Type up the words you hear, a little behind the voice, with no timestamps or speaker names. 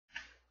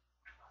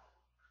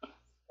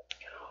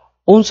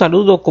Un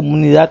saludo,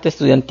 comunidad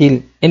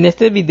estudiantil. En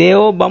este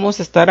video vamos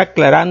a estar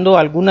aclarando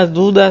algunas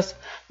dudas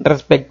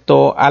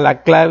respecto a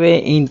la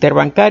clave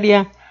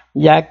interbancaria,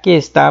 ya que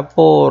está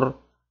por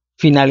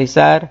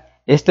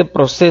finalizar este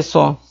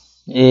proceso,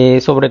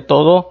 sobre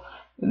todo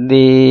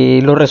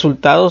de los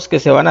resultados que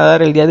se van a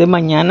dar el día de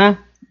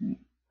mañana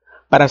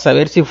para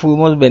saber si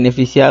fuimos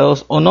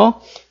beneficiados o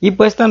no, y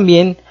pues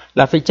también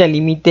la fecha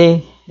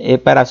límite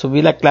para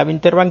subir la clave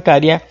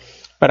interbancaria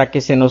para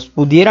que se nos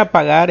pudiera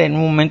pagar en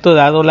un momento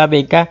dado la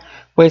beca,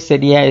 pues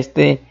sería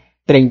este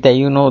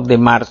 31 de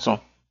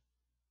marzo.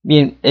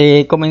 Bien,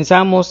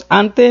 comenzamos.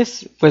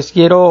 Antes, pues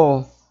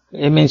quiero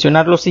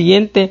mencionar lo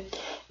siguiente.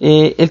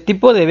 El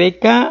tipo de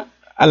beca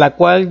a la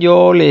cual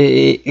yo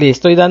le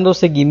estoy dando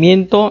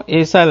seguimiento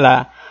es a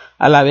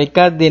la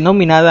beca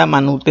denominada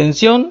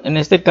manutención. En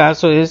este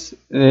caso es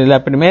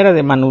la primera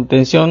de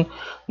manutención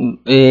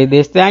de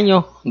este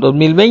año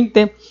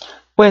 2020,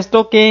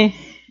 puesto que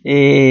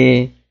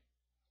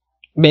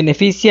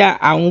beneficia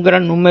a un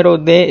gran número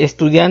de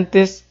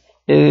estudiantes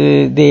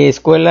de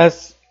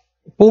escuelas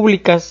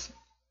públicas,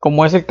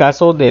 como es el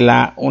caso de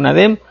la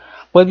UNADEM.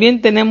 Pues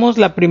bien, tenemos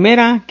la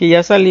primera que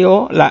ya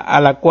salió,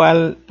 a la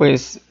cual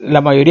pues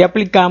la mayoría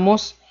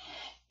aplicamos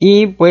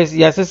y pues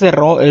ya se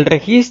cerró el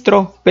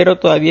registro, pero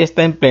todavía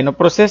está en pleno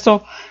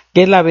proceso,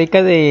 que es la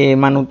beca de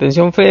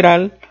manutención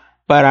federal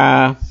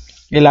para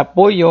el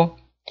apoyo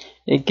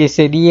que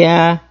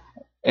sería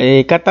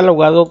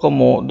catalogado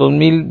como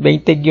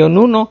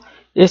 2020-1.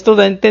 Esto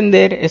da a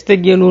entender, este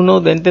guión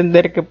 1 da a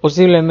entender que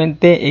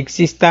posiblemente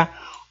exista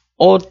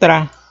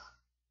otra,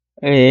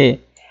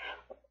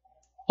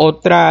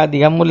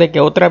 digámosle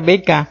que otra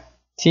beca,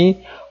 ¿sí?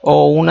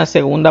 O una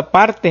segunda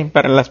parte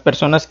para las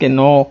personas que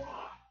no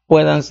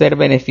puedan ser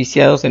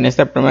beneficiados en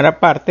esta primera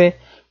parte,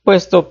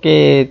 puesto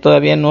que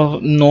todavía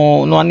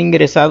no han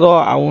ingresado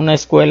a una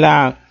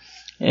escuela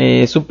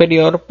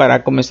superior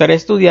para comenzar a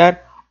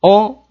estudiar,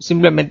 o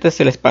simplemente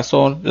se les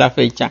pasó la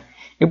fecha.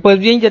 Y pues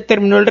bien, ya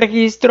terminó el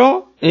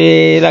registro.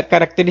 La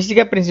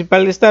característica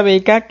principal de esta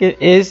beca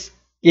es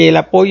que el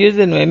apoyo es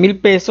de 9,000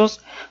 pesos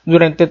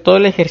durante todo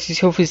el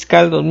ejercicio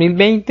fiscal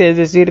 2020, es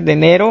decir, de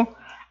enero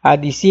a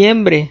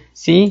diciembre,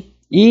 ¿sí?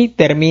 Y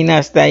termina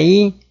hasta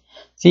ahí,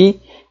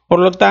 ¿sí? Por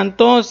lo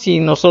tanto, si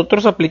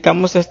nosotros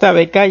aplicamos esta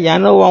beca, ya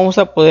no vamos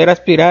a poder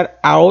aspirar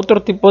a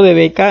otro tipo de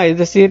beca, es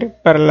decir,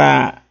 para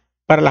la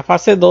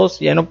fase 2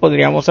 ya no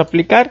podríamos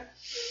aplicar,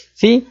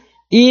 ¿sí?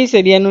 Y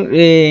serían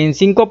en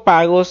 5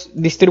 pagos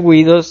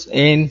distribuidos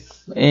en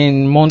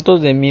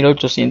montos de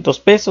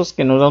 1,800 pesos,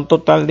 que nos da un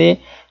total de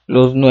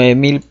los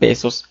 9,000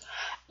 pesos.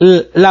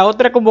 La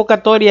otra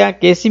convocatoria,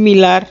 que es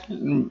similar,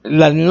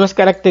 las mismas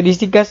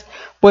características,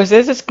 pues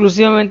es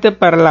exclusivamente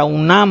para la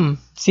UNAM,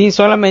 sí,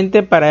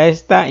 solamente para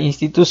esta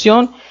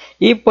institución.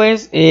 Y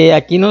pues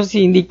aquí nos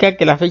indica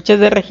que la fecha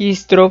de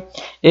registro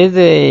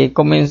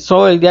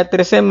comenzó el día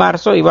 13 de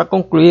marzo y va a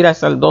concluir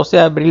hasta el 12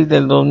 de abril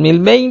del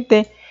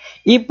 2020.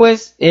 Y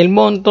pues el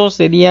monto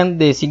serían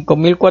de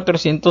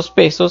 5,400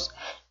 pesos,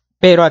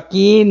 pero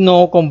aquí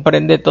no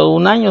comprende todo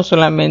un año,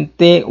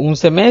 solamente un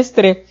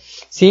semestre,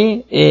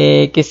 ¿sí?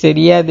 Que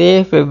sería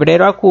de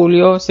febrero a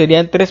julio,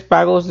 serían 3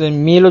 pagos de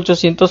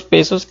 1,800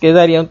 pesos, que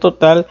daría un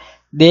total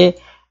de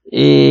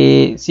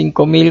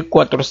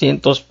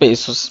 5,400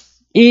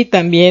 pesos. Y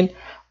también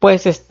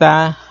pues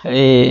está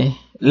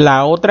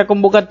la otra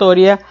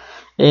convocatoria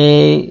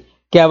que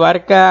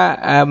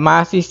abarca a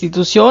más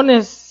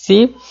instituciones,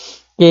 ¿sí?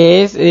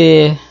 Que es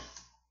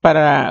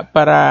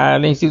para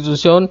la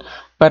institución,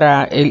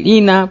 para el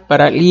INA,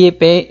 para el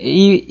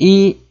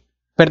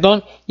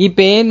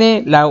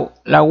IPN,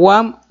 la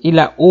UAM y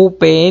la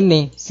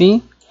UPN,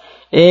 ¿sí?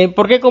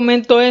 ¿Por qué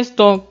comento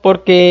esto?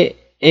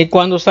 Porque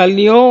cuando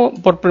salió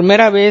por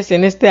primera vez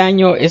en este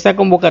año esa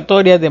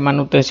convocatoria de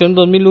manutención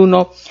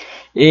 2001,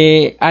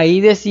 ahí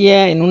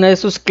decía en una de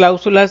sus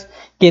cláusulas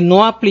que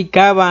no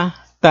aplicaba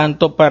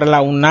tanto para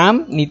la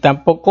UNAM ni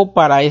tampoco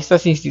para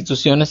estas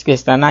instituciones que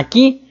están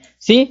aquí,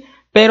 ¿sí?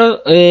 Pero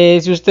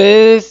si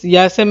ustedes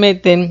ya se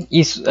meten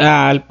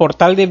al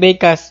portal de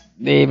becas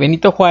de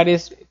Benito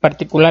Juárez,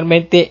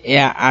 particularmente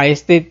a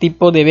este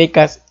tipo de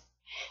becas,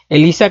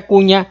 Elisa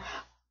Acuña,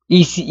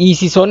 y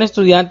si son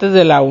estudiantes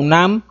de la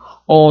UNAM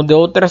o de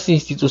otras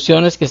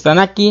instituciones que están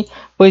aquí,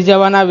 pues ya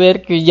van a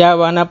ver que ya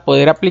van a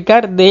poder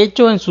aplicar. De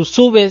hecho, en sus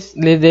subes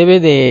les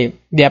debe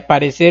de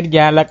aparecer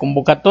ya la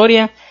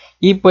convocatoria,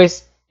 y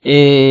pues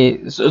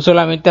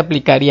solamente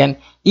aplicarían,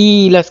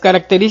 y las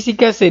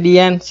características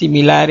serían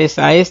similares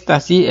a esta,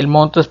 ¿sí? El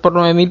monto es por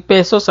 9,000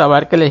 pesos,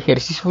 abarca el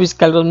ejercicio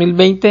fiscal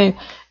 2020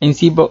 en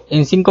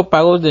 5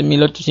 pagos de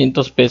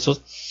 1,800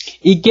 pesos.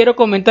 Y quiero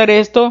comentar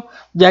esto,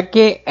 ya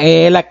que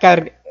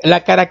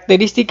la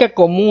característica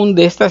común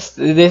de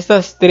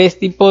estas 3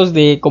 tipos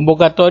de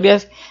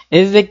convocatorias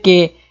es de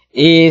que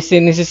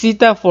se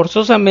necesita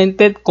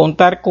forzosamente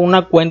contar con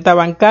una cuenta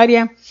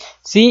bancaria,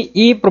 ¿sí?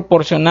 Y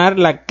proporcionar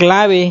la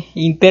clave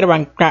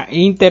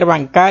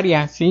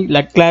interbancaria, ¿sí?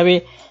 La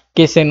clave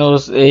que se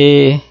nos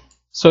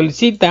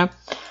solicita,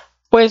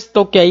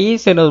 puesto que ahí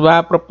se nos va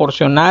a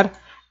proporcionar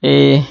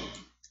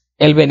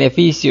el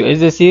beneficio, es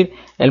decir,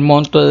 el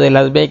monto de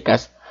las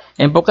becas.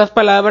 En pocas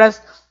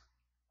palabras,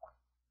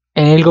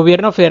 el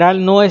gobierno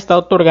federal no está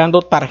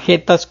otorgando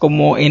tarjetas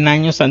como en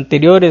años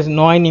anteriores.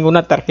 No hay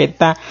ninguna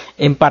tarjeta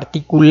en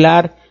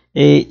particular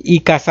y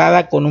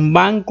casada con un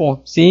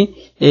banco, ¿sí?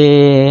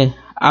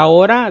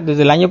 Ahora,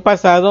 desde el año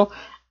pasado,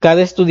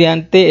 cada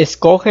estudiante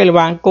escoge el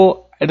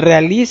banco,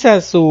 realiza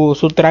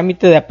su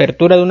trámite de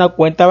apertura de una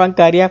cuenta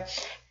bancaria,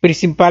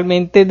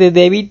 principalmente de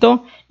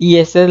débito, y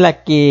esa es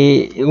la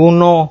que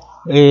uno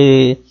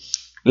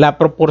la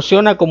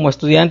proporciona como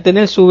estudiante en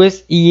el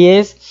SUBES y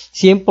es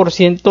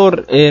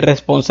 100%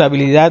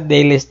 responsabilidad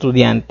del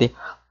estudiante.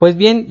 Pues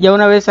bien, ya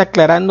una vez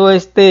aclarando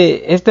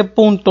este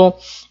punto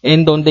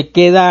en donde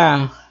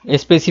queda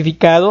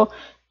especificado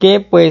que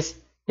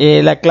pues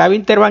la clave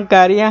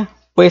interbancaria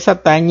pues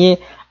atañe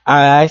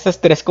a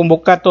esas 3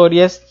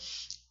 convocatorias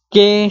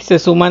que se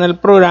suman al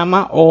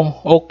programa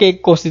o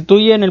que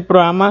constituyen el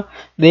programa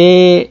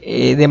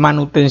de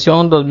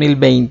manutención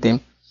 2020.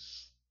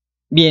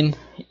 Bien,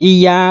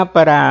 y ya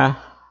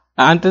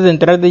antes de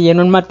entrar de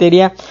lleno en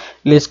materia,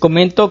 les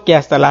comento que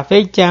hasta la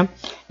fecha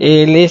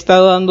le he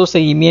estado dando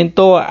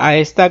seguimiento a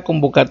esta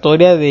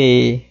convocatoria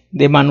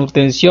de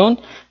manutención,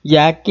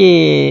 ya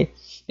que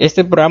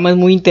este programa es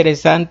muy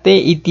interesante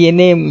y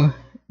tiene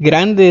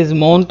grandes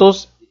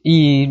montos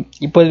y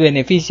pues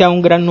beneficia a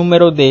un gran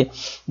número de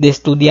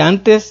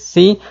estudiantes,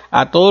 ¿sí?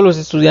 A todos los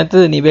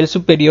estudiantes de nivel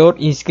superior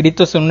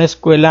inscritos en una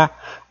escuela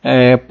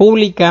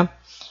pública.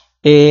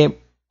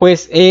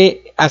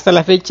 Hasta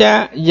la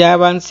fecha ya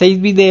van 6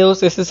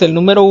 videos. Este es el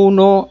número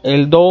 1,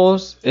 el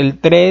 2, el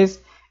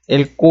 3,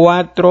 el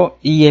 4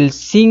 y el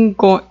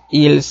 5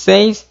 y el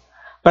 6.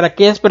 Para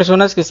aquellas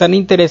personas que están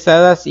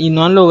interesadas y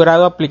no han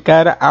logrado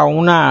aplicar a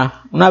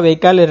una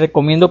beca, les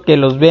recomiendo que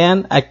los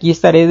vean. Aquí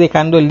estaré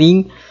dejando el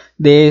link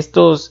de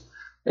estos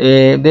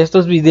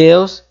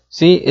videos,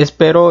 ¿sí?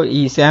 Espero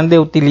y sean de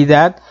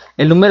utilidad.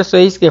 El número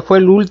 6, que fue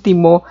el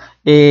último,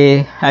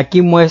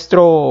 aquí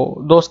muestro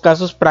 2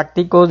 casos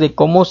prácticos de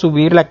cómo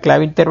subir la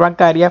clave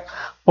interbancaria.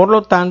 Por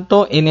lo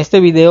tanto, en este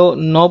video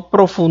no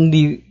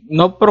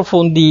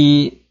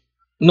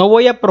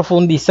voy a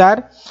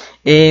profundizar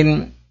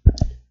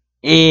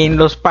en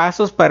los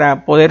pasos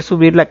para poder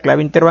subir la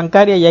clave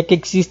interbancaria, ya que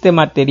existe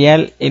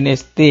material en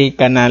este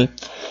canal.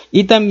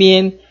 Y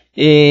también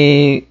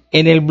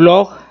en el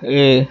blog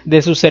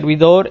de su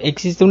servidor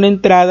existe una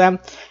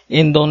entrada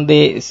en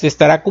donde se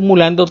estará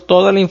acumulando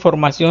toda la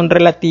información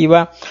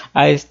relativa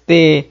a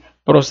este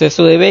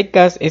proceso de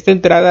becas. Esta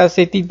entrada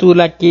se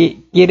titula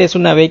 ¿Quieres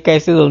una beca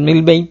este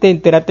 2020?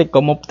 Entérate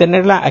cómo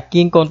obtenerla.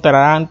 Aquí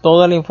encontrarán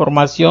toda la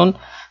información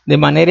de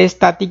manera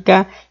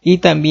estática y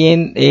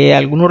también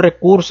algunos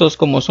recursos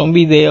como son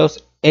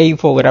videos e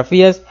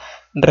infografías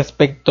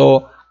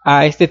respecto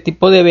a este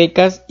tipo de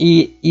becas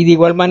y de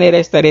igual manera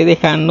estaré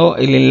dejando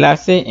el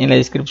enlace en la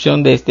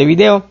descripción de este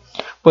video.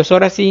 Pues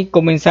ahora sí,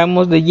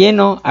 comenzamos de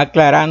lleno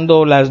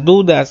aclarando las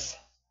dudas.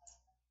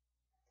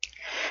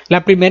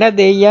 La primera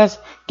de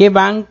ellas, ¿qué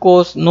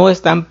bancos no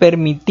están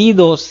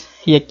permitidos?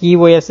 Y aquí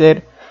voy a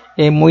ser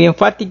muy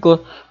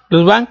enfático.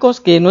 Los bancos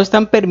que no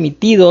están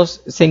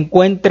permitidos se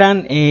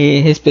encuentran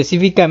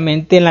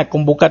específicamente en la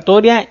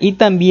convocatoria y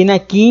también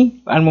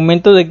aquí al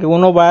momento de que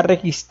uno va a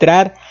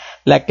registrar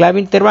la clave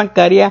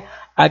interbancaria.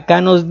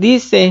 Acá nos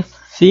dice,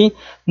 ¿sí?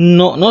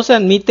 No se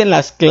admiten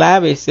las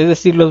claves, es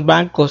decir, los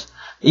bancos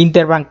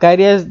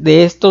interbancarias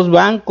de estos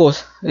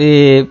bancos,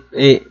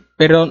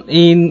 pero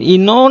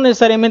no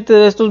necesariamente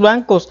de estos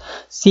bancos,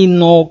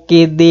 sino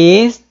que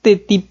de este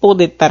tipo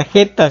de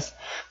tarjetas.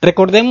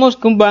 Recordemos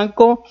que un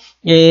banco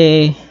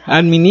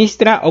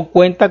administra o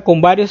cuenta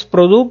con varios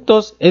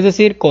productos, es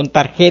decir, con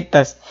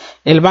tarjetas.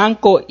 El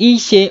banco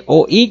ICE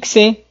o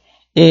ICSE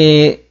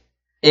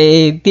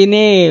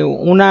tiene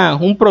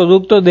un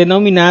producto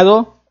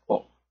denominado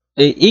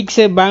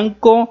ICSE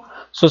Banco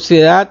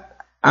Sociedad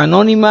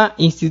Anónima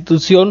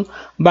Institución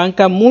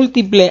Banca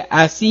Múltiple.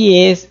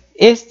 Así es,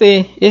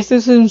 este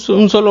es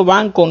un solo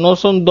banco, no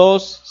son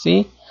 2,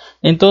 ¿sí?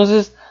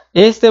 Entonces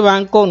este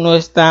banco no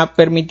está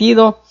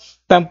permitido,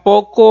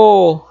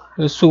 tampoco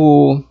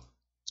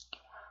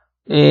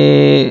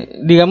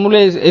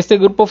digámosle, este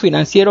grupo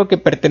financiero que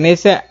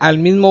pertenece al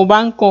mismo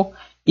banco,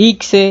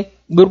 ICSE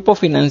Grupo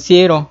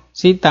Financiero,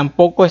 ¿sí?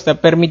 Tampoco está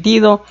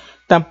permitido,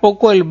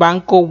 tampoco el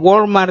Banco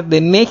Walmart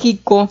de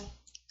México,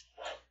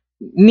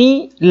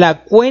 ni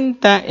la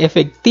cuenta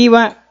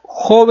efectiva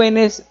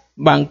Jóvenes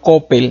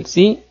Bancoppel,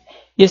 ¿sí?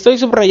 Y estoy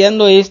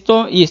subrayando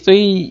esto y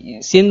estoy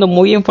siendo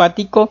muy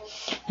enfático,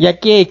 ya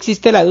que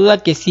existe la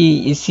duda que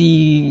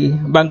si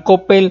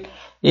Bancoppel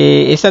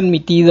es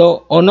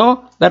admitido o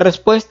no. La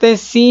respuesta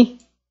es sí,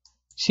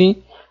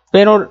 sí,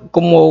 pero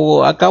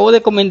como acabo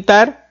de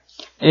comentar,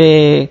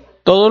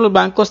 todos los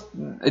bancos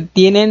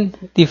tienen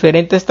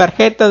diferentes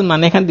tarjetas,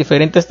 manejan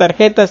diferentes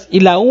tarjetas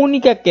y la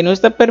única que no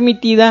está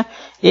permitida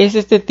es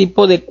este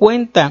tipo de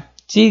cuenta,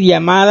 ¿sí?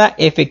 Llamada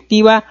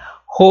efectiva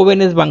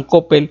Jóvenes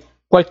Bancoppel.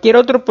 Cualquier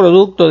otro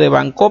producto de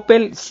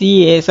Bancoppel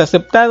sí es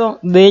aceptado.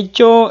 De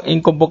hecho,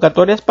 en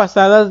convocatorias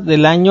pasadas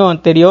del año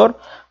anterior,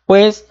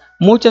 pues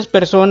muchas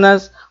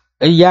personas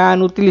ya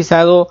han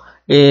utilizado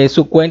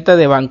su cuenta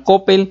de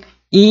Bancoppel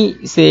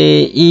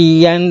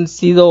y han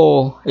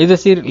sido, es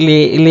decir,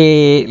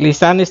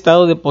 les han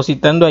estado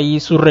depositando ahí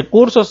sus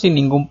recursos sin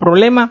ningún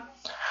problema.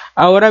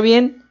 Ahora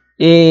bien,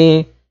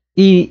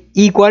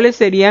 ¿y cuáles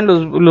serían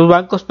los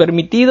bancos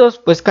permitidos?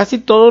 Pues casi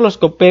todos los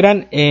que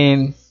operan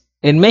en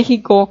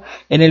México,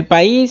 en el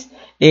país.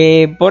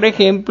 Por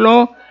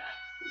ejemplo,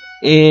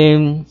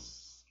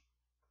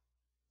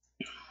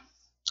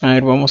 a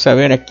ver, vamos a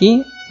ver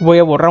aquí. Voy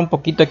a borrar un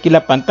poquito aquí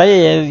la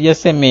pantalla, ya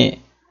se me...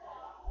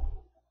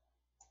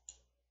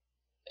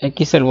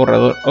 Aquí está el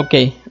borrador. Ok,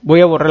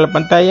 voy a borrar la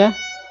pantalla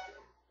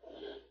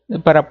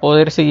para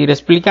poder seguir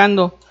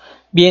explicando.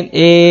 Bien,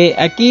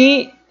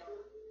 aquí,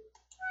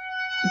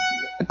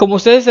 como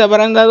ustedes se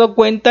habrán dado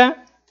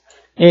cuenta,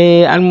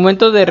 al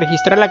momento de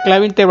registrar la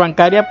clave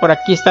interbancaria, por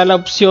aquí está la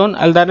opción.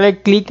 Al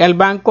darle clic al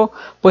banco,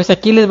 pues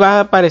aquí les va a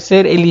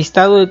aparecer el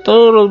listado de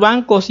todos los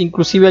bancos.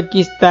 Inclusive aquí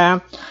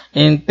está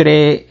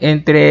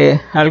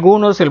entre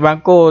algunos el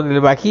Banco del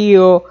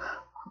Bajío,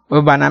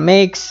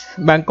 Banamex,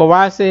 Banco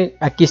Base.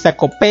 Aquí está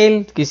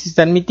Coppel, que sí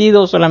está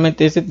admitido,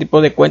 solamente ese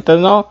tipo de cuentas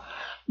no,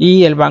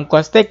 y el Banco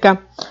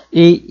Azteca.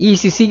 Y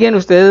si siguen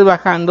ustedes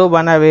bajando,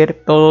 van a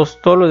ver todos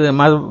los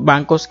demás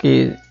bancos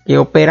que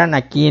operan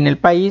aquí en el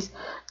país.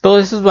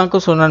 Todos esos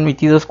bancos son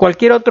admitidos.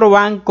 Cualquier otro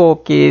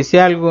banco que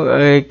sea algo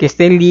que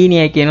esté en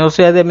línea y que no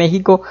sea de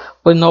México,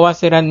 pues no va a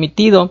ser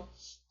admitido,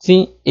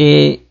 ¿sí?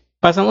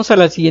 Pasamos a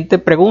la siguiente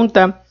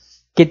pregunta,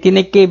 que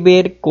tiene que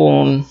ver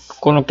con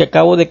lo que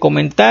acabo de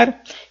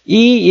comentar,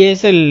 y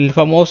es el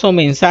famoso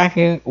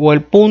mensaje o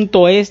el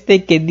punto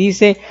que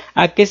dice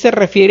a qué se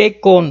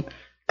refiere con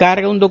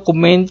carga un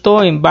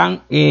documento en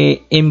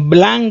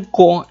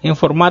blanco en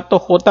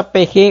formato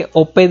JPG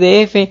o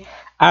PDF.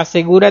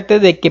 Asegúrate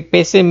de que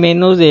pese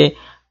menos de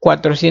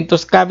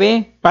 400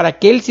 KB para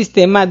que el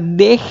sistema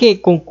deje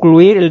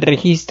concluir el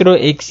registro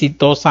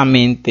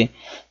exitosamente,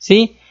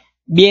 ¿sí?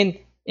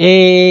 Bien,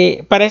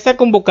 para esta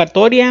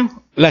convocatoria,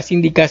 las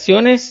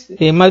indicaciones,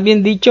 más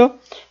bien dicho,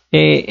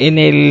 en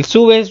el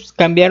SUBES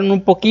cambiaron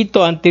un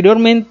poquito.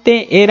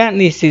 Anteriormente era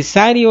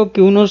necesario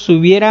que uno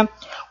subiera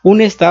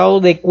un estado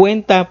de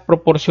cuenta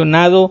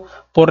proporcionado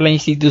por la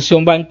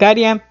institución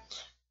bancaria.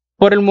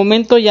 Por el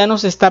momento ya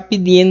nos está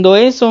pidiendo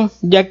eso,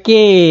 ya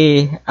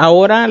que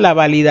ahora la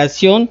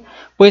validación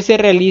pues se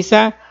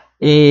realiza,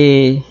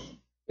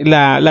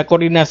 la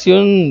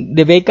coordinación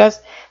de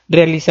becas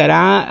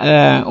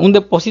realizará un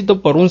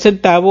depósito por 1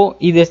 centavo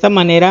y de esta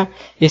manera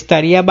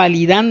estaría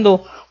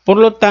validando. Por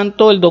lo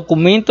tanto, el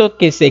documento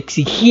que se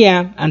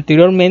exigía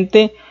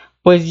anteriormente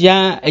pues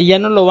ya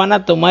no lo van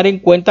a tomar en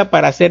cuenta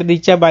para hacer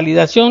dicha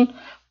validación.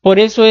 Por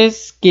eso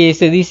es que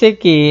se dice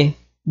que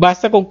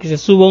basta con que se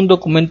suba un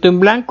documento en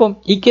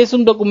blanco. ¿Y qué es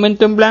un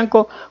documento en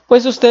blanco?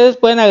 Pues ustedes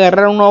pueden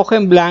agarrar una hoja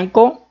en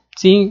blanco,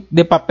 ¿sí?,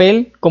 de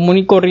papel común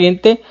y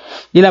corriente,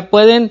 y la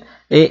pueden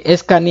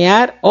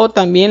escanear, o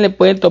también le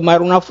pueden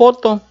tomar una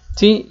foto,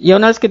 ¿sí? Y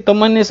una vez que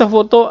toman esa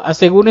foto,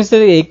 asegúrense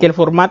de que el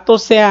formato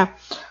sea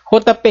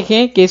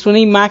JPG, que es una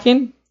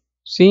imagen,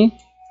 ¿sí?,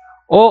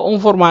 o un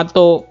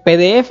formato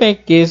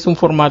PDF, que es un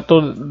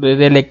formato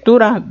de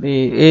lectura,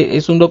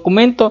 es un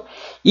documento,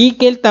 y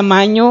que el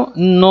tamaño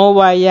no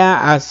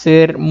vaya a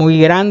ser muy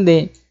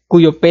grande,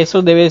 cuyo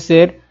peso debe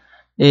ser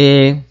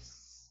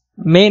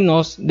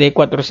menos de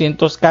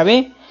 400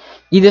 KB,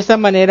 y de esta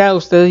manera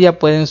ustedes ya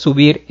pueden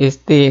subir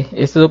este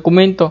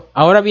documento.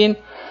 Ahora bien,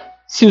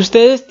 si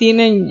ustedes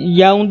tienen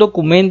ya un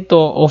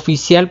documento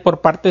oficial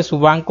por parte de su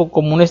banco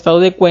como un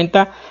estado de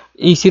cuenta,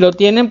 y si lo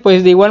tienen,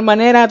 pues de igual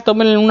manera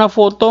tómenle una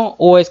foto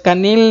o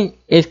escaneen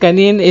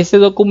ese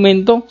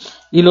documento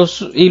y lo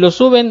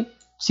suben.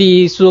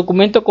 Si su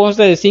documento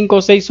consta de 5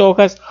 o 6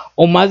 hojas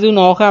o más de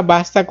una hoja,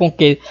 basta con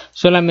que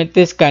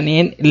solamente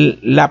escaneen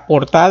la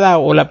portada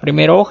o la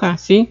primera hoja,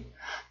 ¿sí?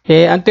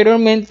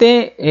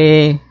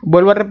 Anteriormente,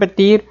 vuelvo a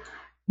repetir,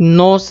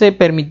 no se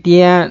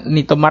permitía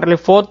ni tomarle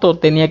foto,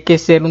 tenía que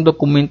ser un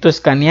documento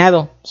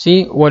escaneado,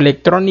 ¿sí?, o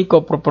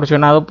electrónico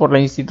proporcionado por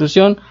la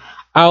institución.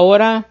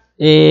 Ahora,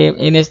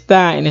 en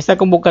esta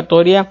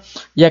convocatoria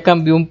ya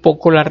cambió un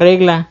poco la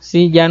regla,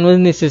 ¿sí? Ya no es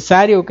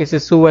necesario que se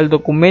suba el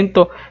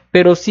documento,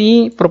 pero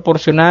sí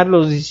proporcionar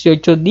los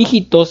 18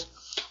 dígitos.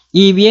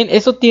 Y bien,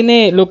 eso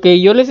tiene, lo que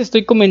yo les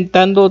estoy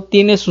comentando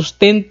tiene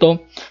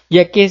sustento,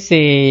 ya que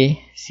se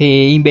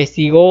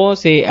investigó,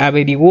 se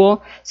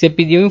averiguó, se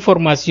pidió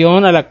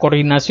información a la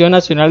Coordinación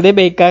Nacional de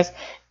Becas,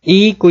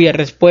 y cuya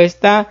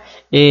respuesta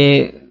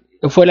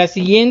fue la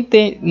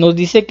siguiente. Nos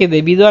dice que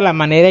debido a la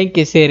manera en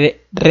que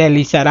se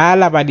realizará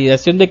la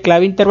validación de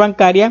clave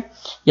interbancaria,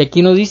 y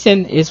aquí nos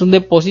dicen es un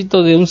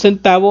depósito de 1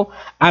 centavo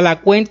a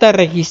la cuenta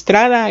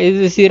registrada, es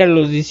decir, a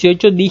los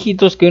 18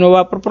 dígitos que uno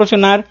va a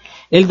proporcionar,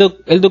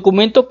 el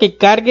documento que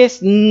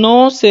cargues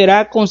no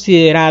será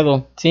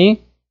considerado,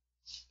 ¿sí?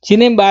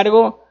 Sin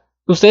embargo,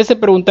 ustedes se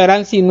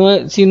preguntarán, si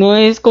no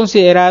es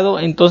considerado,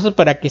 entonces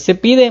 ¿para qué se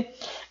pide?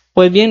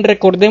 Pues bien,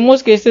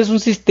 recordemos que este es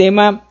un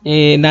sistema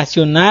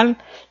nacional,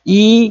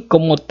 y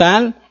como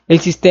tal el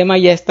sistema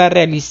ya está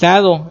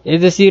realizado, es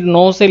decir,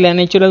 no se le han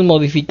hecho las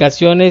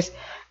modificaciones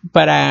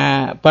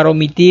para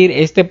omitir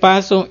este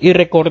paso, y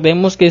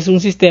recordemos que es un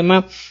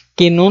sistema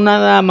que no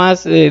nada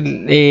más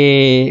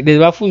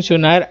les va a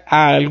funcionar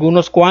a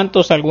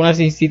algunas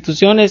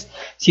instituciones,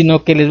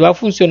 sino que les va a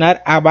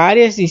funcionar a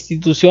varias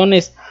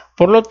instituciones.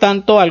 Por lo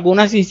tanto,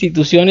 algunas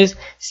instituciones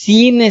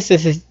sí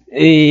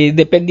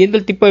dependiendo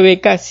del tipo de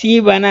beca, sí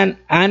van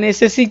a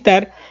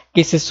necesitar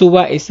que se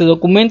suba este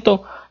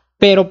documento.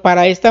 Pero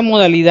para esta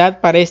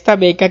modalidad, para esta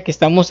beca que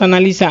estamos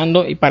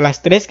analizando y para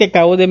las tres que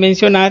acabo de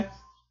mencionar,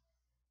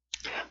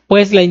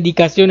 pues la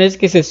indicación es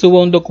que se suba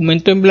un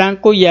documento en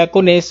blanco, y ya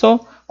con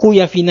eso,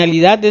 cuya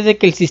finalidad es de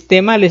que el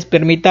sistema les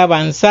permita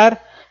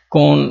avanzar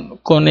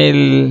con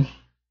el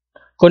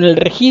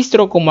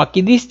registro, como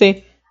aquí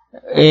diste.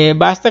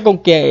 Basta con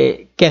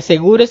que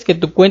asegures que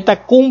tu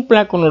cuenta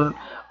cumpla con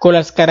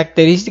las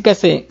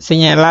características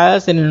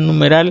señaladas en el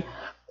numeral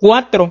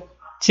 4,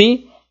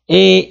 ¿sí?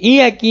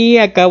 Y aquí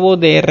acabo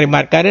de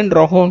remarcar en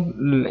rojo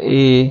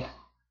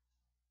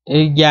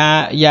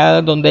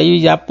ya donde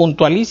ellos ya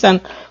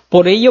puntualizan.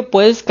 Por ello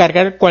puedes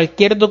cargar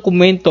cualquier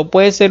documento,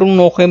 puede ser un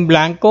hoja en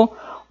blanco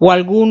o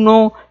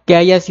alguno que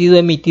haya sido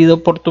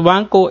emitido por tu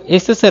banco.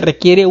 Este se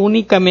requiere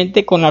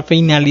únicamente con la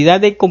finalidad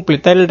de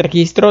completar el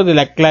registro de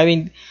la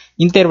clave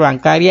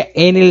interbancaria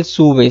en el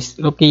SUBES,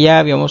 lo que ya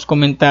habíamos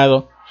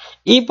comentado.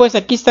 Y pues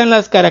aquí están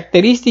las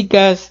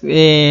características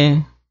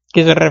que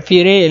se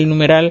refiere el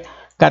numeral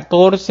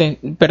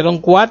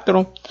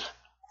 4,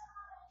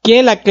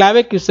 que la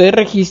clave que ustedes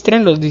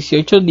registren, los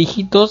 18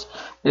 dígitos,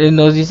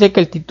 nos dice que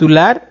el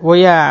titular,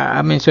 voy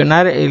a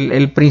mencionar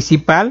el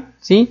principal,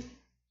 ¿sí?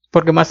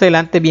 Porque más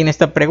adelante viene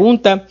esta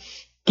pregunta,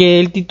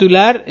 que el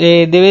titular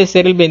debe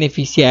ser el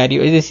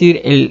beneficiario, es decir,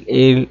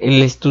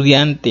 el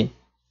estudiante.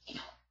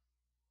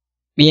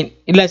 Bien,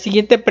 la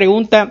siguiente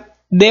pregunta,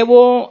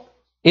 ¿debo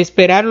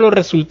esperar los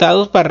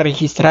resultados para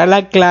registrar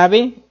la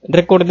clave?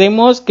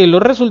 Recordemos que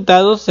los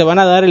resultados se van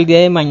a dar el día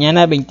de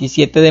mañana,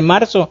 27 de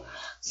marzo.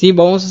 Sí,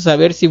 vamos a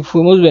saber si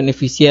fuimos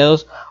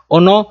beneficiados o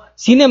no.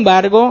 Sin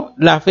embargo,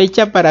 la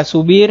fecha para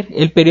subir,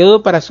 el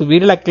periodo para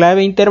subir la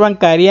clave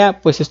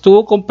interbancaria, pues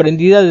estuvo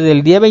comprendida desde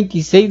el día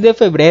 26 de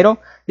febrero,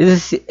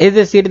 es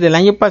decir, del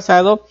año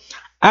pasado,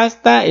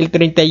 hasta el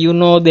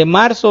 31 de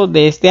marzo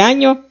de este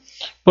año.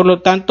 Por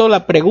lo tanto,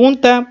 la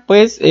pregunta,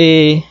 pues,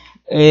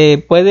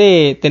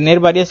 puede tener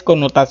varias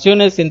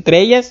connotaciones. Entre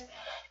ellas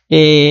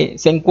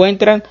se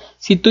encuentran,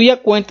 si tú ya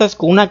cuentas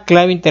con una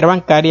clave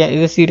interbancaria, es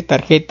decir,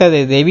 tarjeta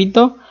de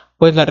débito,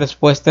 pues la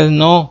respuesta es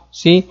no,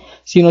 ¿sí?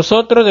 Si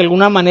nosotros de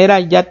alguna manera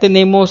ya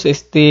tenemos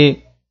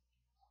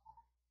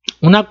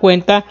una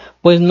cuenta,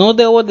 pues no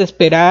debo de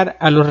esperar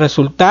a los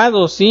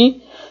resultados,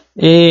 ¿sí?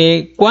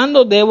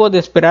 ¿Cuándo debo de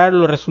esperar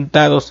los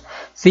resultados?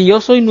 Si yo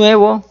soy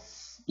nuevo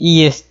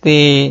y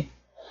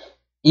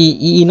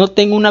y no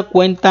tengo una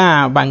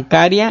cuenta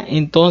bancaria,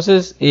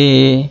 entonces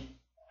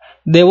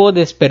debo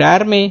de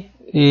esperarme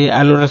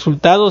a los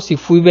resultados si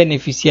fui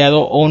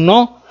beneficiado o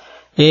no.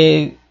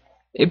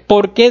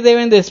 ¿Por qué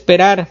deben de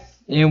esperar?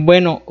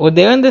 Bueno, o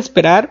deben de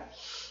esperar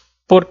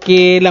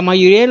porque la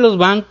mayoría de los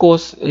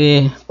bancos,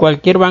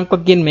 cualquier banco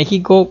aquí en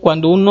México,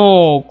 cuando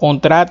uno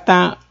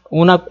contrata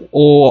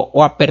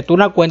o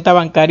apertura una cuenta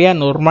bancaria,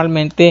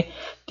 normalmente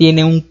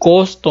tiene un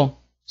costo,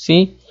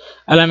 ¿sí?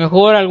 A lo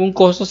mejor algún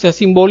costo sea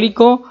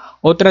simbólico,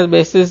 otras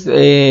veces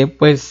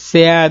pues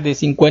sea de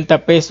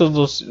 50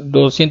 pesos,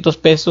 200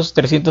 pesos,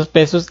 300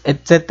 pesos,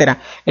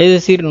 etcétera. Es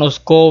decir, nos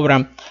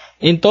cobran.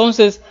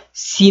 Entonces,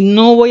 si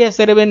no voy a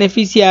ser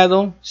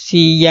beneficiado,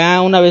 si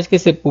ya una vez que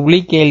se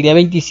publique el día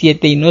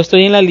 27 y no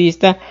estoy en la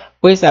lista,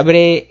 pues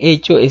habré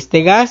hecho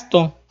este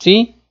gasto,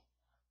 ¿sí?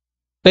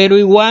 Pero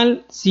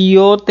igual, si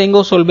yo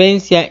tengo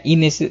solvencia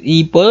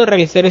y puedo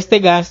realizar este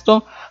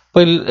gasto,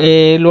 pues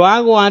lo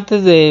hago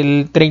antes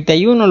del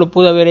 31, lo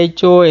pude haber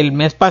hecho el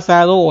mes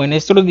pasado o en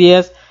estos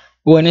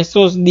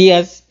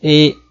días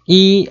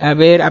y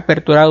haber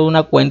aperturado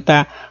una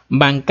cuenta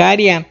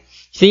bancaria.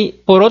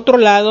 Sí, por otro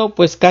lado,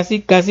 pues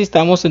casi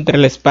estamos entre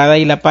la espada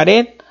y la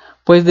pared,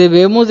 pues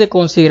debemos de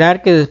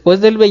considerar que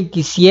después del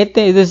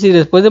 27, es decir,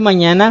 después de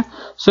mañana,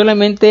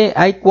 solamente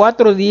hay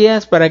 4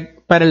 días para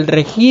el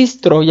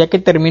registro, ya que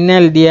termina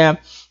el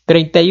día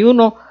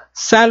 31,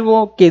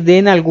 salvo que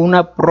den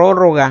alguna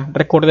prórroga.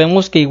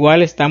 Recordemos que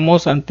igual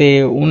estamos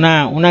ante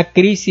una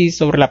crisis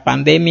sobre la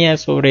pandemia,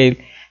 sobre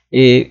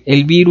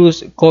el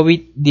virus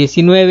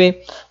COVID-19,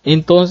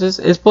 entonces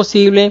es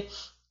posible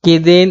que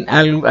den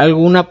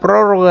alguna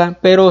prórroga,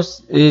 pero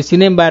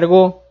sin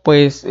embargo,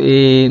 pues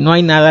no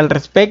hay nada al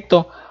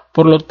respecto.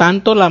 Por lo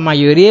tanto, la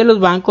mayoría de los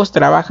bancos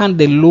trabajan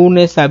de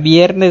lunes a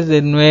viernes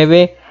de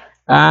 9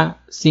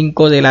 a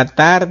 5 de la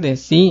tarde,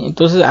 ¿sí?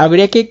 Entonces,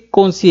 habría que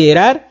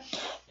considerar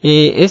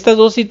estas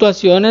dos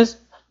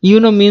situaciones y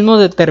uno mismo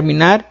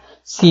determinar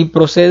si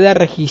procede a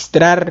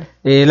registrar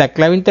la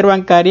clave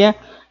interbancaria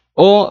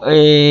o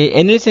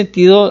en el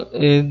sentido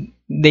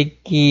de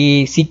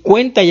que si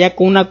cuenta ya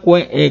con una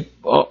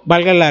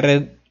valga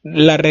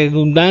la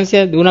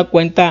redundancia, de una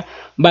cuenta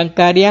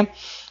bancaria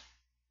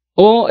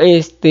o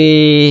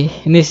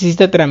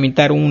necesita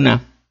tramitar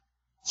una,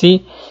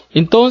 ¿sí?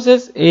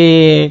 Entonces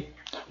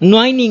no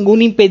hay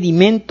ningún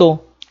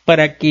impedimento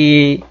para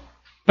que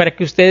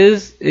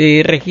ustedes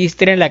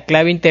registren la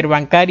clave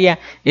interbancaria,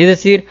 es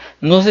decir,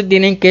 no se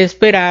tienen que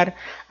esperar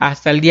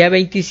hasta el día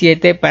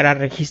 27 para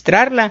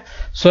registrarla,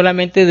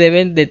 solamente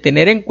deben de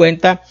tener en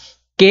cuenta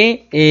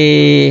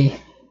que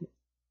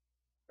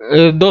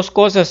dos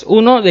cosas: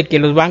 uno, de que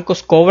los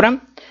bancos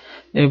cobran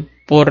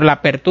por la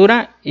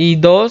apertura, y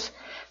dos,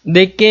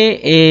 de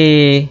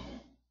que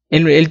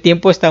el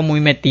tiempo está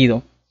muy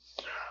metido.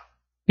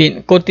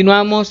 Bien,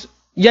 continuamos.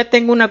 Ya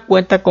tengo una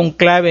cuenta con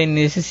clave,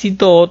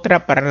 ¿necesito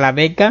otra para la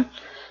beca?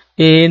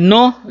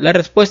 No, la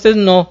respuesta es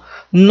no.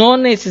 No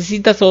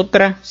necesitas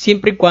otra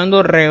siempre y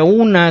cuando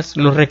reúnas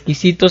los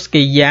requisitos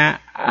que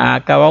ya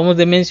acabamos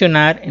de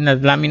mencionar en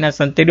las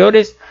láminas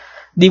anteriores.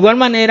 De igual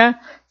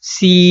manera,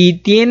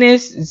 si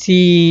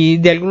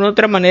de alguna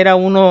otra manera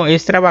uno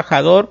es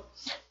trabajador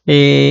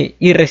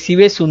y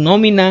recibe su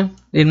nómina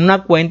en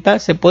una cuenta,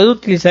 se puede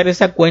utilizar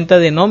esa cuenta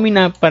de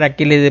nómina para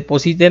que le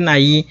depositen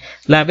ahí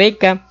la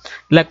beca.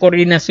 La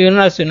Coordinación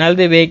Nacional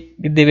de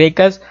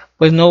Becas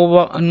pues no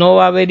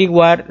va a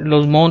averiguar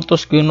los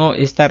montos que uno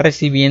está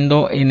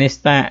recibiendo en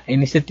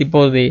este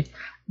tipo de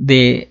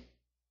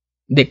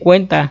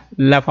cuenta,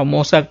 la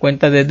famosa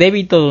cuenta de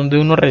débito, donde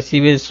uno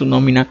recibe su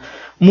nómina.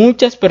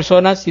 Muchas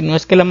personas, si no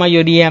es que la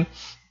mayoría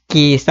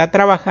que está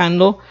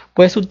trabajando,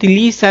 pues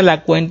utiliza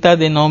la cuenta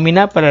de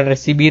nómina para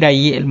recibir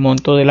ahí el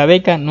monto de la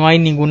beca. No hay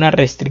ninguna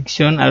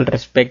restricción al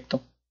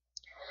respecto.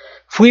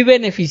 Fui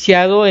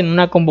beneficiado en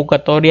una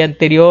convocatoria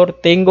anterior,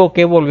 ¿tengo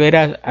que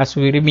volver a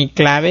subir mi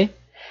clave?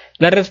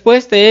 La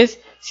respuesta es: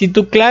 si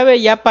tu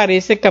clave ya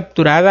aparece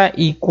capturada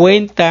y tu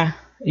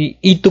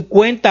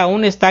cuenta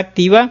aún está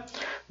activa,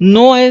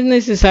 no es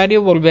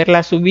necesario volverla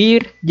a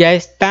subir. Ya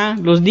está,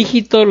 los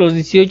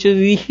 18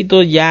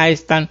 dígitos ya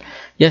están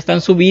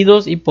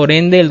subidos, y por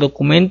ende el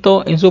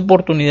documento en su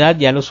oportunidad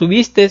ya lo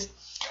subiste.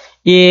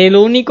 Y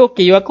lo único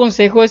que yo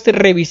aconsejo es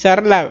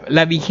revisar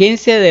la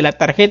vigencia de la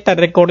tarjeta.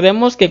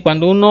 Recordemos que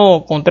cuando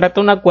uno contrata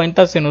una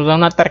cuenta se nos da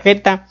una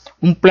tarjeta,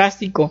 un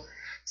plástico.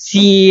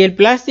 Si el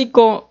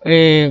plástico,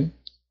 es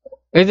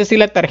decir,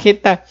 la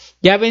tarjeta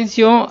ya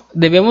venció,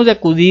 debemos de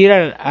acudir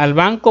al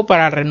banco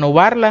para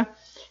renovarla,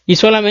 y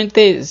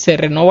solamente se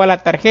renova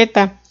la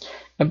tarjeta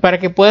para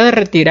que pueda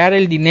retirar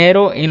el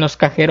dinero en los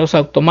cajeros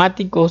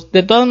automáticos.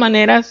 De todas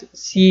maneras,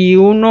 si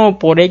uno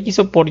por X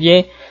o por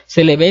Y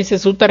se le vence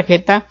su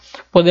tarjeta,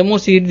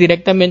 podemos ir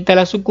directamente a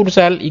la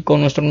sucursal y con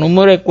nuestro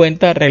número de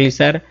cuenta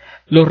realizar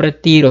los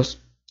retiros,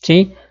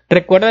 ¿sí?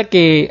 Recuerda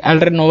que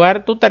al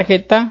renovar tu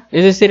tarjeta,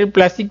 es decir, el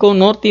plástico,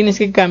 no tienes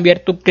que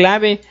cambiar tu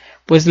clave,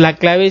 pues la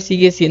clave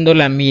sigue siendo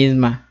la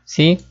misma,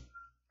 ¿sí?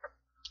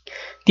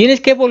 Tienes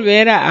que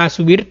volver a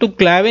subir tu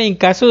clave en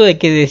caso de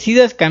que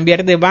decidas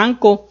cambiar de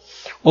banco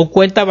o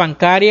cuenta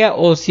bancaria,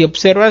 o si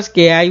observas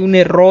que hay un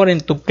error en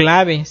tu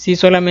clave, ¿sí?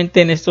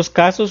 Solamente en estos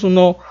casos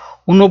uno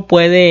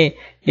puede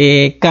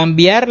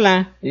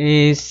cambiarla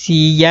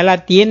si ya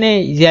la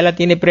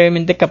tiene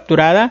previamente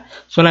capturada.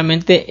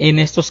 Solamente en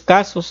estos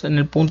casos, en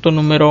el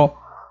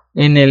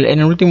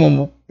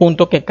último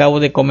punto que acabo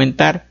de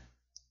comentar.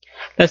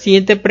 La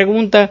siguiente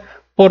pregunta: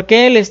 ¿por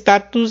qué el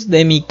estatus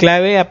de mi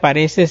clave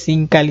aparece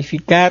sin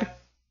calificar?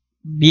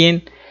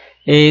 Bien,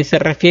 se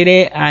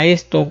refiere a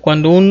esto: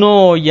 cuando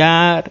uno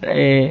ya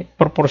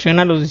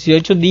proporciona los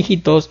 18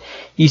 dígitos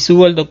y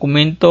sube el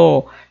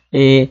documento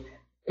que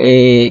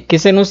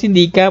se nos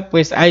indica,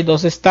 pues hay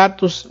dos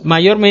estatus.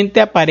 Mayormente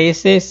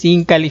aparece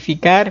sin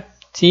calificar,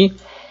 ¿sí?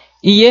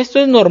 Y esto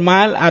es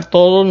normal, a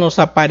todos nos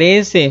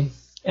aparece.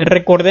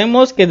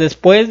 Recordemos que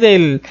después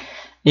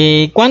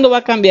 ¿cuándo va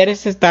a cambiar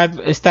ese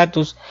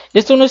estatus?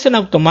 Esto no es en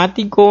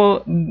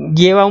automático,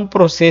 lleva un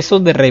proceso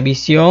de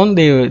revisión,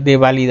 de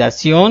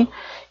validación,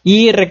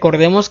 y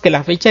recordemos que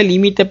la fecha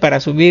límite para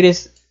subir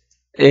es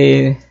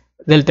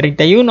del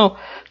 31.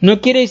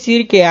 No quiere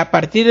decir que a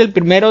partir del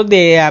 1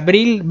 de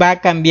abril va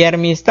a cambiar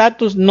mi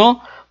estatus,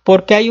 no,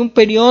 porque hay un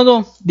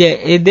periodo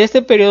de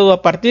este periodo,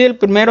 a partir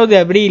del 1 de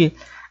abril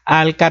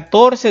al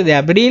 14 de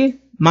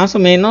abril, más o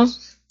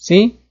menos,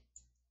 ¿sí?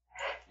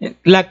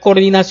 La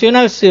Coordinación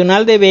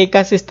Nacional de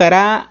Becas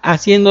estará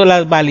haciendo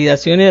las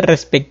validaciones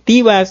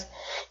respectivas,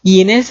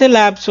 y en ese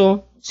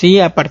lapso, ¿sí?,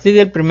 a partir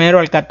del 1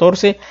 al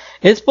 14,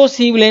 es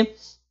posible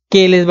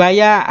que les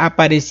vaya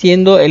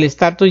apareciendo el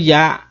estatus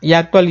ya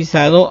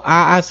actualizado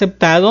a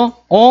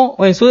aceptado, o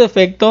en su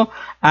defecto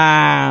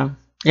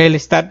el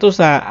estatus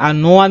a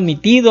no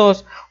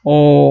admitidos,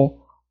 o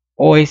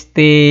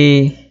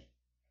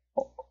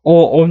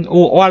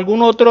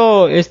algún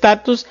otro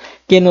estatus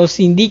que nos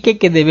indique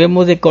que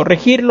debemos de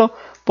corregirlo,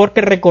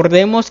 porque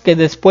recordemos que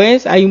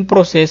después hay un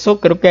proceso,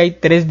 creo que hay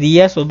 3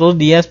 días o 2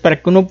 días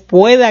para que uno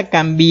pueda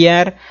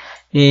cambiar,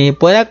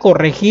 pueda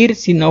corregir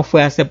si no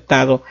fue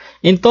aceptado.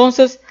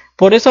 Entonces,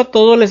 por eso a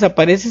todos les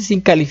aparece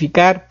sin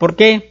calificar. ¿Por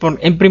qué?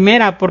 En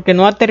primera, porque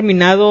no ha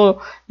terminado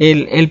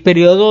el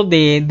periodo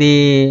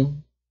de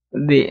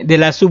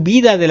la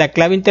subida de la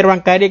clave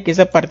interbancaria, que es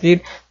a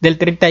partir del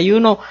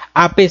 31.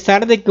 A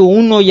pesar de que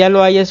uno ya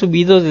lo haya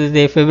subido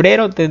desde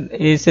febrero,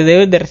 se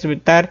deben de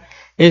respetar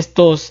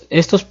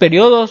estos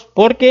periodos,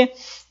 porque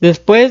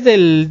Después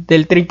del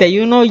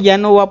 31 ya uno ya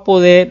no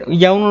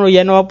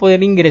va a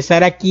poder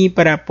ingresar aquí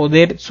para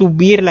poder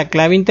subir la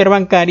clave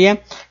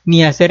interbancaria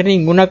ni hacer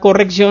ninguna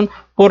corrección.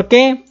 ¿Por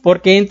qué?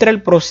 Porque entra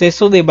el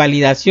proceso de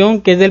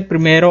validación, que es del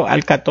 1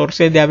 al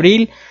 14 de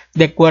abril,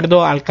 de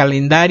acuerdo al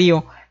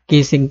calendario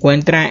que se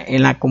encuentra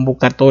en la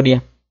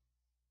convocatoria.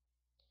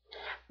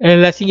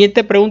 La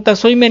siguiente pregunta: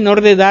 soy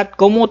menor de edad,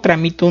 ¿cómo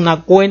tramito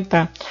una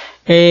cuenta?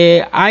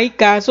 Hay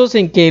casos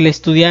en que el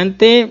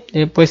estudiante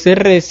pues es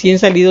recién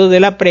salido de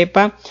la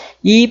prepa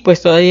y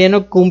pues todavía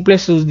no cumple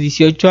sus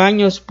 18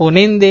 años, por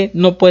ende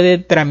no puede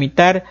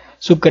tramitar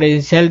su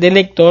credencial de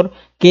lector,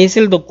 que es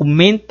el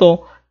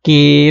documento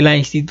que la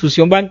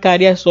institución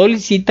bancaria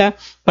solicita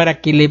para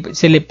que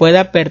se le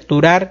pueda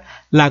aperturar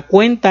la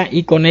cuenta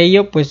y con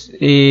ello pues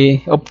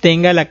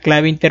obtenga la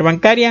clave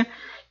interbancaria.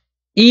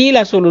 Y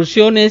la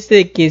solución es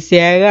de que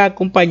se haga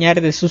acompañar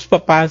de sus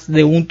papás,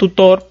 de un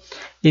tutor,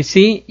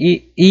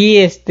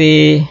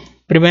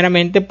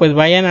 primeramente pues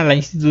vayan a la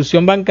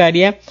institución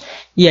bancaria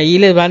y ahí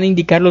les van a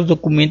indicar los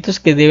documentos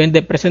que deben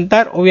de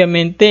presentar.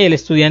 Obviamente el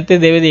estudiante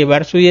debe de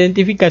llevar su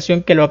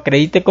identificación que lo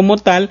acredite como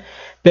tal,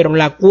 pero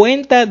la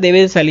cuenta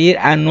debe salir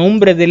a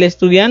nombre del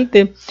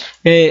estudiante.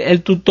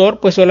 El tutor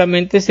pues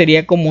solamente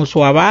sería como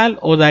su aval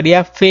o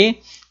daría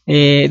fe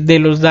de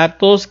los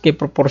datos que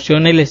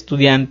proporciona el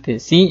estudiante,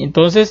 ¿sí?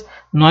 Entonces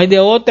no hay de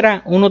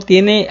otra, uno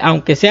tiene,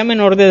 aunque sea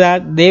menor de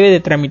edad, debe de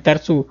tramitar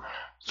su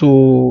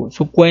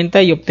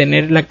cuenta y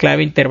obtener la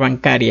clave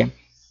interbancaria.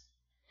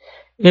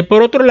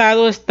 Por otro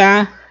lado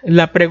está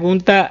la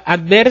pregunta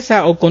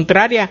adversa o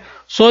contraria: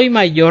 soy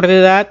mayor de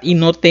edad y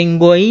no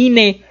tengo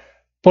INE.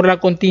 Por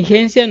la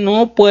contingencia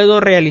no puedo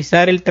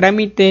realizar el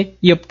trámite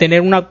y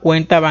obtener una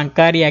cuenta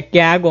bancaria.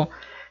 ¿Qué hago?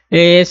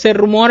 Se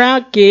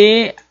rumora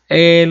que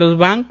los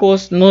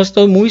bancos, no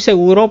estoy muy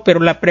seguro, pero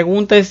la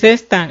pregunta es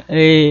esta,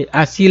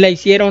 así la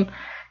hicieron,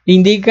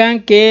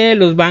 indican que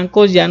los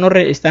bancos ya no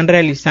están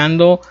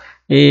realizando,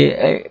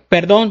 el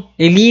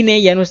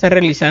INE ya no está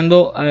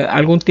realizando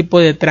algún tipo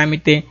de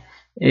trámite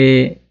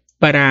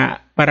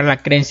para la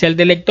credencial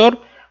de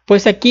lector.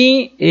 Pues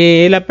aquí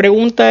la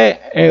pregunta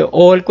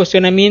o el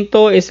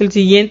cuestionamiento es el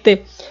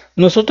siguiente: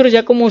 nosotros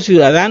ya como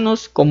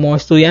ciudadanos, como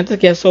estudiantes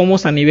que ya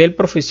somos a nivel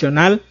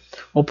profesional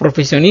o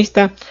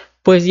profesionista,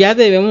 pues ya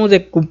debemos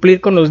de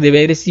cumplir con los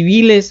deberes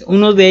civiles.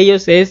 Uno de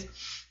ellos es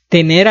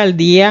mantener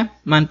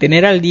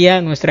al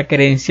día nuestra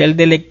credencial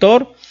de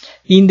lector,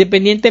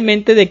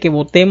 independientemente de que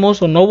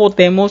votemos o no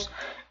votemos.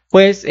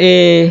 Pues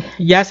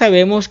ya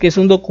sabemos que es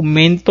un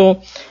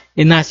documento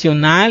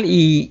nacional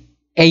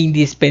e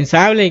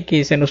indispensable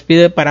que se nos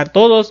pide para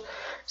todos.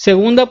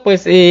 Segunda,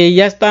 pues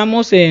ya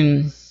estamos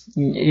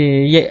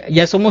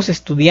ya somos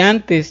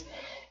estudiantes.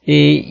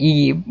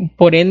 Y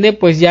por ende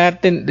pues ya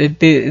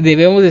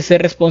debemos de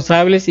ser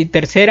responsables. Y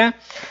tercera,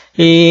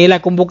 la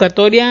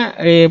convocatoria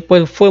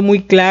pues fue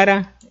muy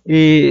clara,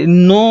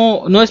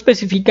 no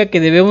especifica que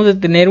debemos de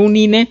tener un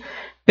INE,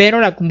 pero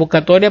la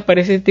convocatoria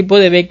para ese tipo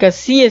de becas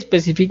sí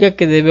especifica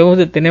que debemos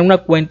de tener una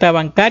cuenta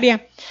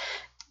bancaria.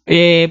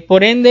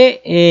 Por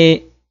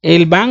ende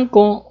el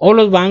banco o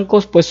los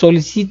bancos pues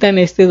solicitan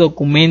este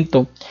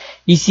documento,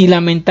 y si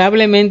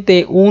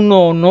lamentablemente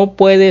uno no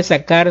puede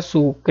sacar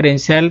su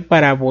credencial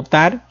para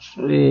votar,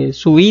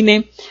 su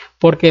INE,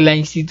 porque la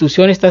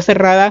institución está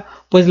cerrada,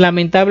 pues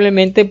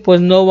lamentablemente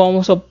pues no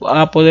vamos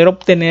a poder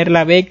obtener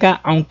la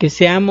beca, aunque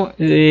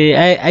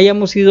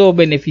hayamos sido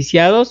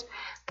beneficiados.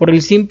 Por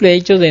el simple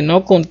hecho de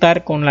no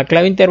contar con la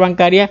clave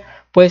interbancaria,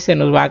 pues se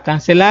nos va a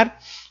cancelar.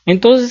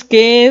 Entonces,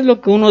 ¿qué es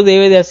lo que uno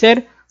debe de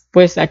hacer?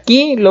 Pues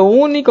aquí lo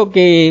único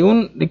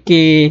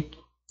que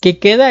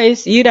queda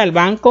es ir al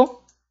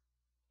banco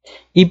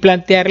y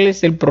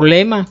plantearles el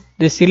problema,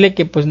 decirle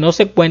que pues no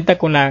se cuenta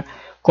con la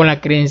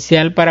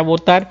credencial para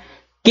votar.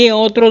 ¿Qué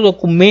otro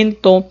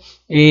documento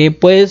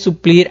puede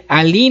suplir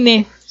al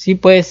INE? Sí,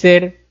 puede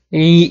ser,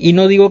 y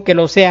no digo que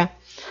lo sea,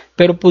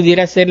 pero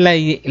pudiera ser la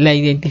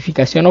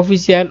identificación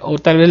oficial, o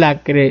tal vez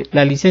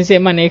la licencia de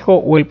manejo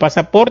o el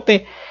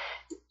pasaporte.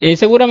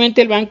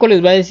 Seguramente el banco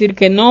les va a decir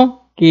que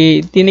no,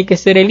 que tiene que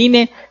ser el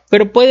INE,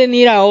 pero pueden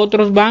ir a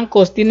otros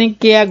bancos. Tienen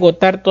que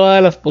agotar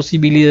todas las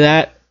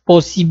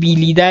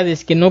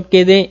posibilidades, que no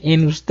quede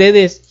en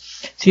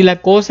ustedes. Si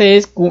la cosa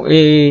es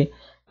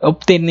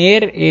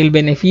obtener el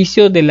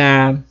beneficio de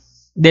la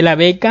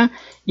beca,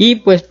 y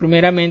pues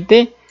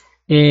primeramente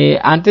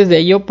antes de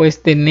ello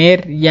pues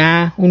tener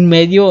ya un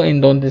medio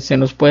en donde se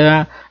nos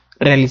pueda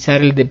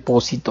realizar el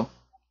depósito.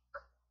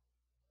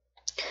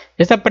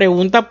 Esta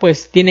pregunta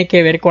pues tiene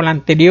que ver con la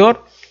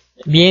anterior.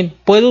 Bien,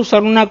 ¿puedo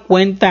usar una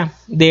cuenta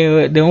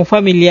de un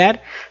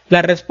familiar?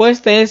 La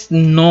respuesta es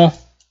no,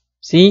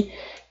 ¿sí?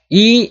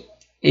 Y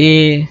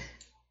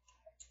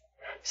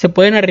se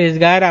pueden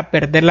arriesgar a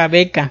perder la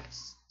beca,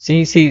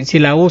 ¿sí? Si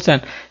la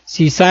usan,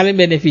 si salen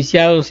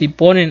beneficiados y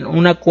ponen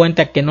una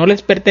cuenta que no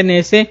les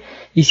pertenece,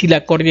 y si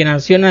la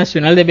Coordinación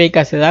Nacional de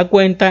Becas se da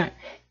cuenta,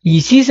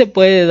 y sí se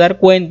puede dar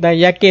cuenta,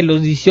 ya que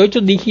los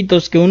 18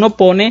 dígitos que uno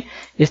pone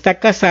está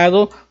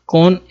casado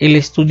con el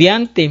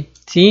estudiante,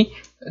 ¿sí?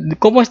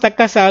 ¿Cómo está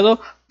casado?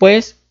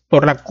 Pues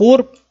por la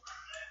CURP.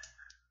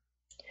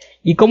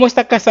 ¿Y cómo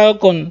está casado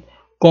con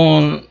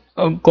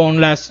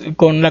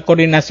la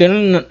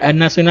Coordinación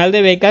Nacional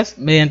de Becas?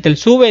 Mediante el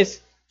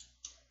SUBES.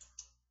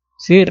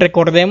 Sí,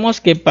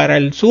 recordemos que para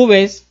el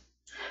SUBES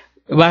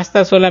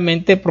basta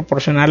solamente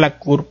proporcionar la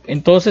CURP.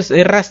 Entonces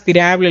es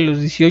rastreable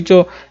los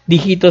 18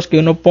 dígitos que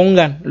uno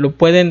ponga. Lo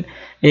pueden,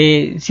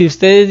 si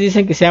ustedes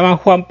dicen que se llaman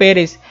Juan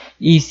Pérez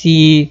y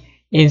si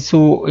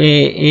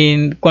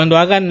cuando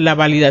hagan la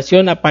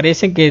validación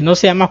aparecen que no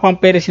se llama Juan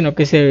Pérez, sino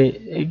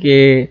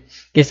que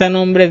está a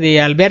nombre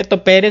de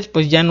Alberto Pérez,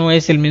 pues ya no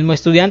es el mismo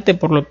estudiante.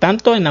 Por lo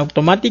tanto, en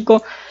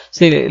automático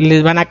se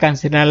les van a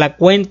cancelar la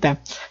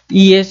cuenta.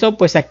 Y eso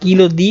pues aquí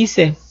nos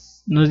dice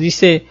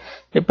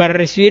que para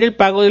recibir el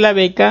pago de la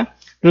beca,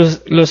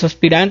 los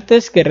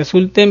aspirantes que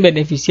resulten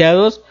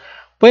beneficiados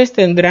pues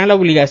tendrán la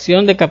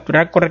obligación de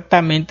capturar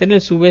correctamente en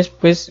el SUBES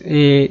pues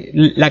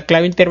la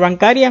clave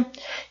interbancaria.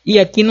 Y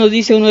aquí nos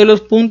dice uno de los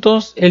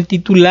puntos: el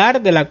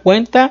titular de la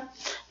cuenta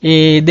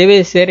debe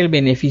de ser el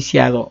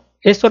beneficiado.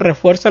 Esto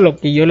refuerza lo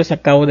que yo les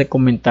acabo de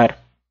comentar.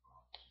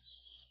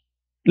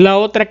 La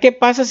otra, ¿qué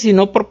pasa si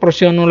no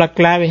proporciono la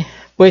clave?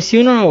 Pues si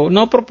uno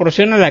no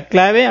proporciona la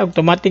clave,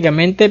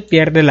 automáticamente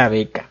pierde la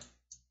beca,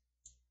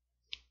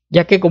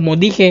 ya que, como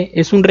dije,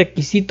 es un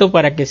requisito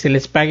para que se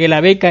les pague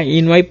la beca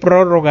y no hay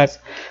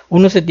prórrogas.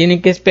 Uno se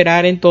tiene que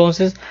esperar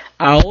entonces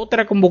a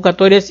otra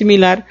convocatoria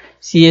similar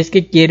si es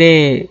que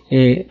quiere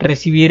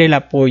recibir el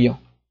apoyo.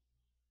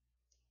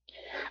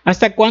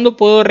 ¿Hasta cuándo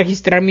puedo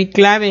registrar mi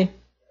clave?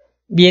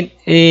 Bien,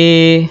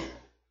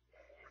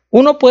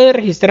 uno puede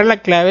registrar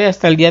la clave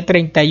hasta el día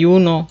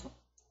 31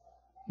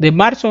 de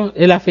marzo,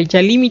 es la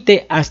fecha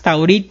límite. Hasta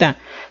ahorita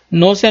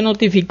no se ha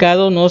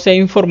notificado, no se ha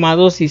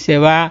informado si se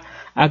va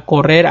a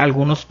correr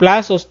algunos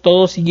plazos,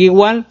 todo sigue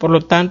igual. Por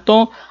lo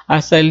tanto,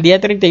 hasta el día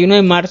 31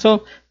 de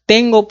marzo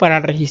tengo para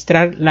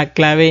registrar la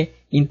clave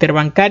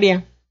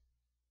interbancaria.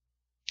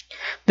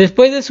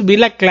 Después de subir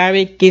la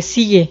clave, ¿qué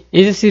sigue?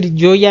 Es decir,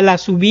 yo ya la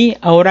subí,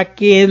 ahora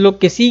 ¿qué es lo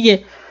que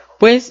sigue?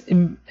 Pues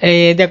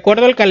de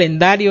acuerdo al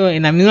calendario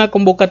en la misma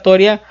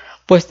convocatoria,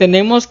 pues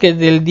tenemos que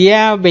del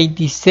día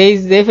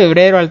 26 de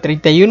febrero al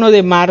 31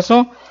 de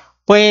marzo,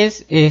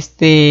 pues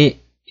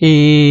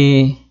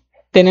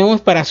tenemos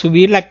para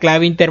subir la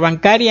clave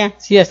interbancaria,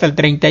 sí, hasta el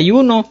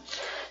 31,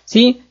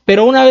 sí,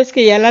 pero una vez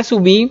que ya la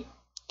subí,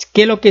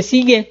 ¿qué es lo que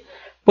sigue?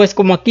 Pues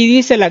como aquí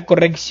dice, la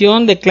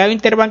corrección de clave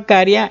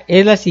interbancaria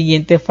es la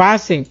siguiente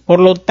fase. Por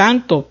lo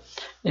tanto,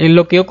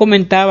 lo que yo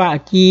comentaba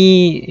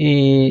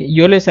aquí,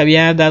 yo les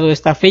había dado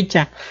esta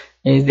fecha,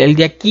 del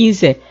día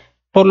 15.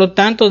 Por lo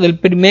tanto, del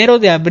 1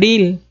 de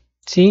abril,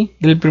 sí,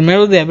 del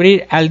 1 de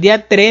abril al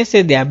día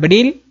 13 de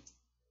abril,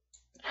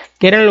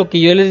 que era lo que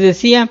yo les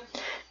decía,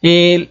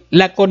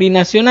 la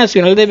Coordinación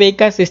Nacional de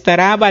Becas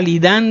estará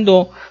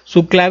validando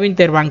su clave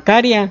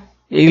interbancaria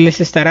y les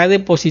estará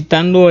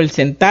depositando el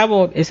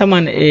centavo. De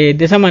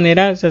esa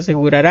manera se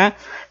asegurará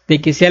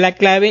de que sea la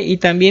clave, y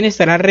también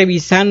estará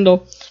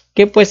revisando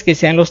que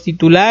sean los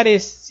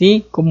titulares,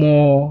 sí,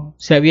 como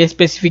se había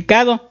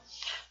especificado,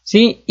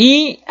 sí,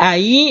 y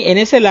ahí en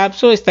ese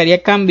lapso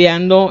estaría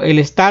cambiando el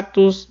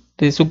estatus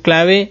de su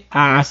clave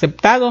a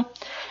aceptado.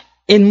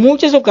 En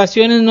muchas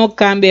ocasiones no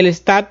cambia el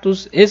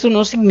estatus. Eso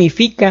no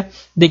significa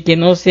de que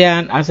no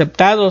sean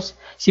aceptados,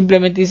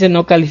 simplemente dice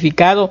no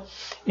calificado.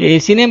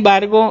 Sin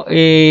embargo,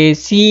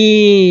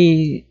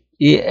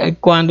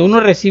 cuando uno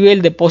recibe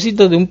el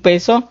depósito de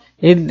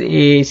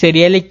 $1,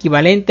 sería el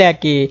equivalente a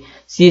que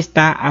sí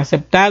está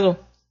aceptado,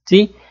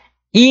 ¿sí?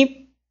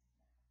 Y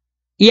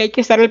hay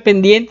que estar al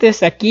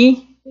pendientes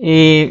aquí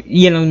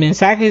y en los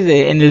mensajes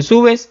en el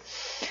SUBES.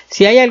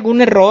 Si hay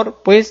algún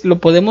error, pues lo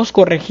podemos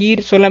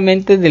corregir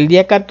solamente del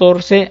día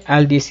 14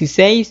 al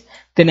 16.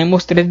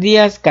 Tenemos 3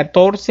 días,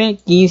 14,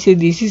 15 y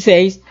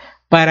 16,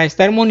 para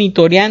estar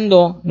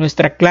monitoreando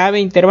nuestra clave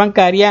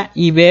interbancaria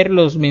y ver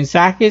los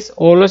mensajes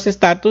o los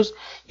estatus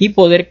y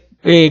poder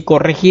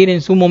corregir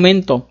en su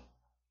momento.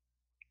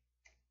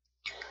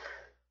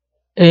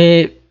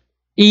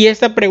 Y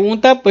esta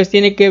pregunta pues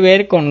tiene que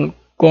ver con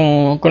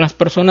las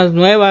personas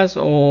nuevas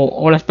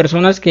o las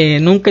personas que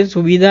nunca en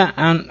su vida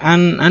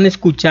han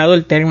escuchado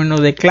el término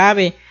de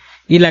clave,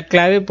 y la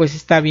clave pues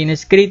está bien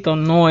escrito,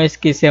 no es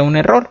que sea un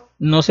error.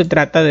 No se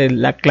trata de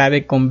la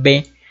clave con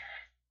B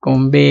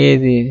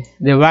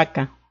de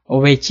vaca o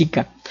B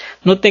chica.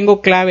 No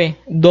tengo clave,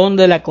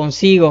 ¿dónde la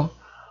consigo?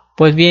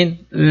 Pues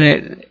bien,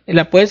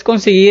 la puedes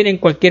conseguir en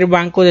cualquier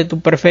banco de tu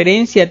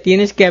preferencia.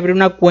 Tienes que abrir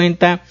una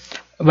cuenta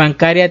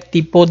bancaria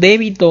tipo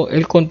débito.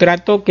 El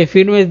contrato que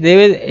firmes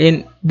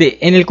en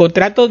el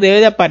contrato debe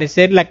de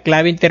aparecer la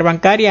clave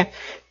interbancaria.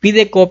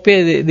 Pide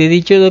copia de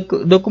dicho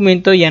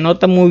documento y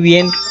anota muy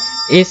bien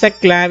esa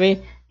clave,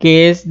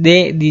 que es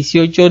de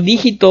 18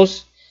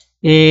 dígitos.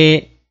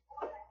 Te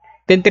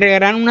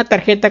entregarán una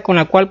tarjeta con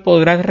la cual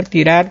podrás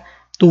retirar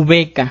tu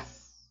beca.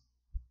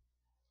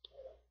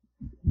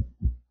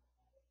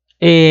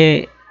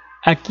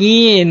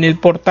 Aquí en el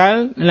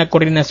portal, en la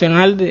Coordinación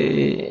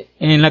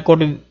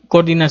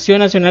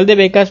Nacional de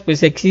Becas,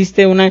 pues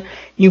existe una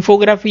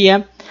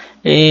infografía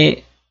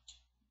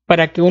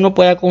para que uno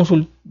pueda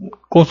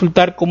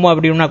consultar cómo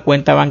abrir una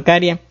cuenta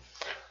bancaria.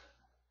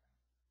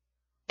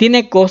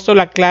 ¿Tiene costo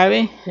la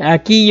clave?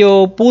 Aquí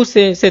yo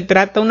puse, se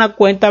trata de una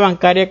cuenta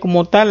bancaria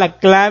como tal. La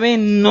clave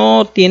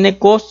no tiene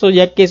costo,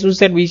 ya que es un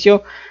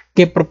servicio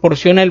que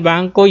proporciona el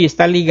banco y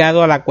está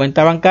ligado a la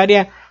cuenta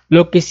bancaria.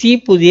 Lo que sí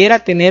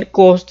pudiera tener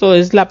costo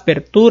es la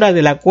apertura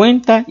de la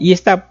cuenta, y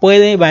esta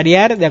puede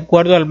variar de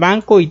acuerdo al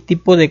banco y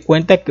tipo de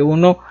cuenta que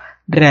uno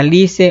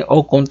realice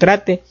o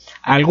contrate.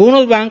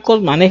 Algunos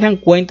bancos manejan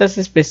cuentas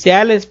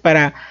especiales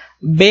para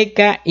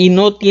beca y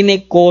no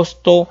tiene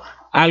costo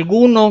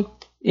alguno.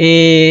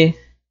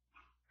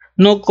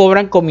 No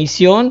cobran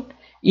comisión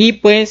y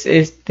pues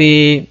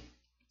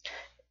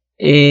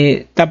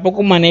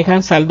tampoco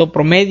manejan saldo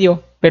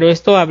promedio, pero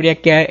esto habría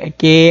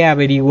que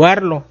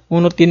averiguarlo.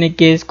 Uno tiene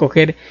que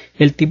escoger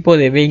el tipo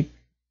de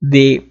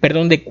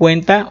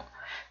cuenta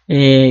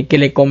que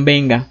le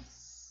convenga.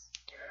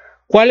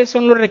 ¿Cuáles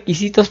son los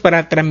requisitos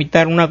para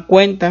tramitar una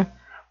cuenta?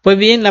 Pues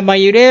bien, la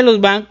mayoría de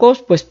los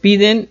bancos pues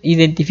piden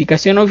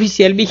identificación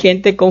oficial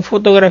vigente con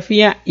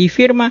fotografía y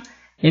firma.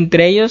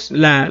 Entre ellos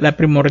la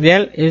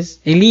primordial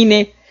es el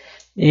INE.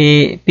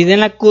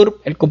 Piden la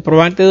CURP, el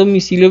comprobante de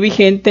domicilio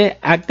vigente,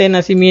 acta de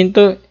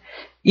nacimiento,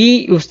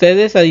 y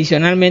ustedes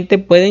adicionalmente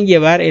pueden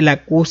llevar el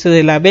acuse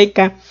de la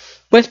beca,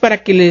 pues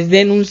para que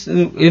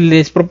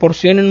les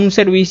proporcionen un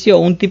servicio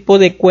o un tipo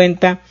de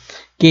cuenta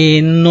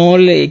que no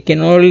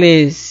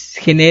les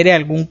genere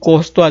algún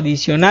costo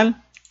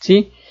adicional,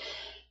 ¿sí?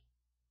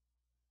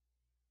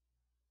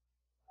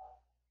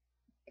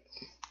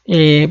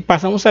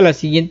 Pasamos a la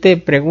siguiente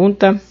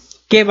pregunta.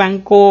 ¿Qué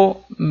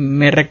banco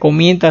me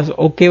recomiendas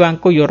o qué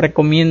banco yo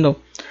recomiendo?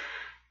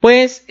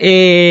 Pues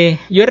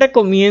yo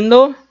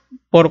recomiendo,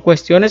 por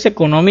cuestiones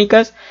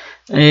económicas,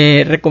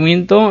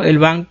 recomiendo el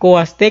Banco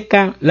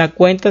Azteca. La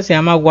cuenta se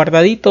llama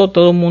Guardadito.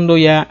 Todo el mundo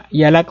ya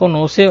la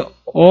conoce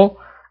o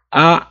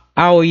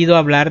ha oído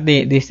hablar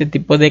de este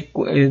tipo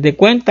de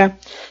cuenta.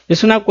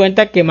 Es una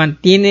cuenta que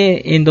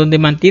en donde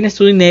mantienes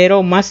tu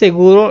dinero más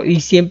seguro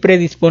y siempre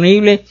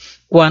disponible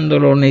cuando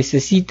lo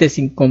necesites,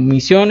 sin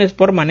comisiones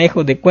por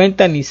manejo de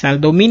cuenta ni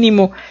saldo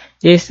mínimo.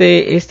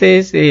 Este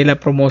es la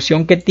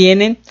promoción que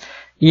tienen,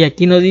 y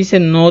aquí nos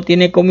dicen: no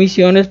tiene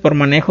comisiones por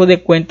manejo de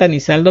cuenta ni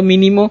saldo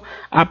mínimo,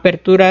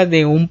 apertura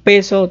de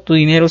 $1, tu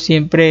dinero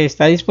siempre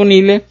está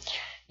disponible,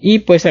 y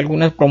pues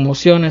algunas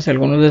promociones,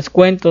 algunos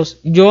descuentos.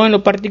 Yo en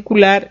lo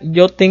particular,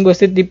 yo tengo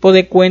este tipo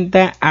de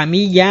cuenta. A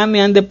mí ya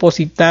me han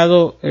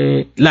depositado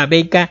la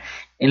beca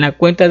en la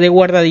cuenta de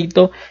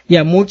Guardadito, y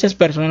a muchas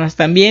personas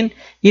también,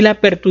 y la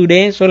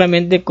aperturé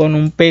solamente con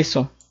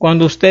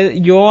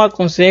 $1. Yo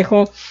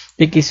aconsejo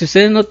de que si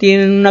ustedes no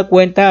tienen una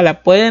cuenta,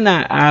 la pueden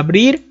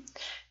abrir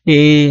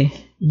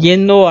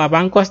yendo a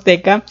Banco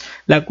Azteca.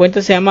 La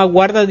cuenta se llama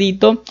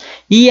Guardadito,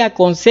 y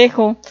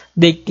aconsejo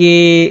de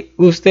que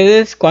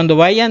ustedes, cuando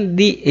vayan,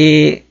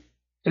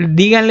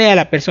 díganle a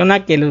la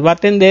persona que los va a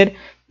atender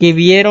que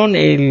vieron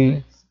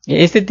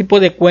este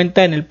tipo de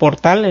cuenta en el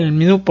portal, en el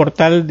mismo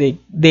portal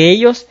de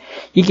ellos,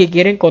 y que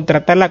quieren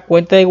contratar la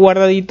cuenta de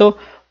Guardadito,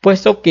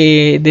 puesto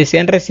que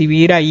desean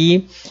recibir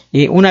ahí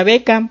una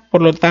beca.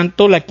 Por lo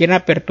tanto, la quieren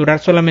aperturar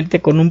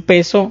solamente con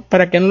 $1,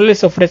 para que no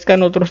les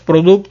ofrezcan otros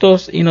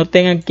productos y no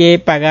tengan que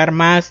pagar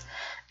más.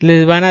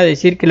 Les van a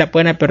decir que la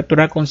pueden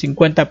aperturar con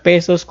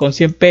 $50, con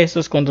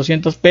 $100, con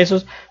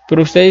 $200,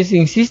 pero ustedes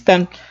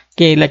insistan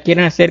que la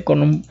quieren hacer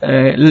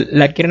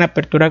la quieren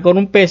aperturar con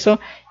 $1,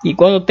 y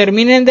cuando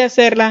terminen de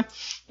hacerla,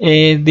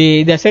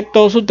 de hacer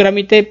todo su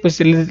trámite, pues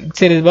se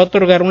les va a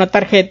otorgar una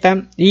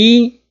tarjeta,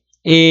 y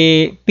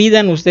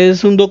pidan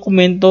ustedes un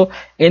documento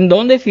en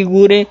donde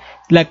figure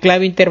la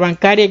clave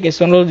interbancaria, que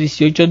son los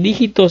 18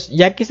 dígitos,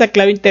 ya que esa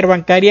clave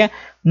interbancaria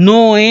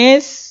no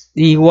es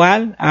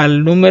igual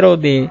al número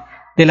de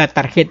la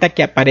tarjeta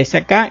que aparece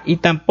acá, y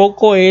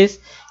tampoco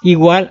es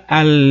igual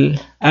al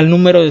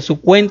número de su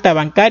cuenta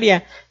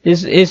bancaria.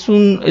 Es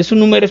un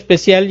número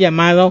especial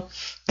llamado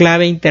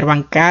clave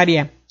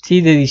interbancaria,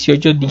 ¿sí? De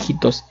 18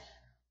 dígitos.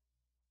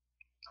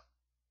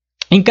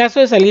 En caso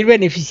de salir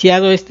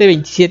beneficiado este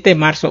 27 de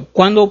marzo,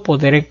 ¿cuándo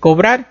podré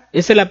cobrar?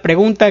 Esa es la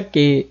pregunta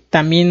que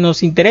también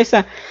nos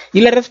interesa,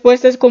 y la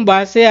respuesta es con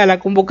base a la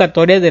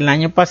convocatoria del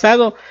año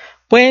pasado.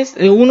 Pues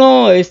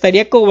uno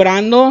estaría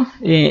cobrando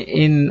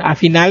a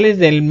finales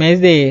del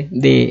mes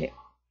de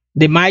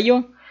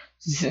mayo.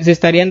 Se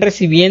estarían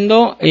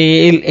recibiendo,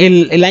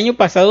 el año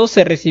pasado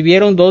se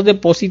recibieron 2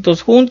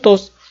 depósitos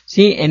juntos,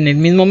 ¿sí? En el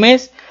mismo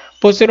mes.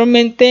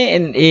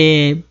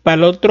 Posteriormente, para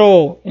el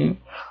otro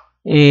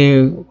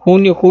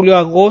junio, julio,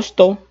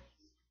 agosto,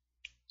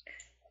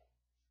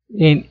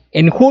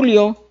 en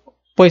julio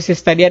pues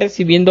estaría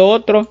recibiendo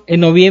otro,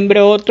 en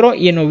noviembre otro,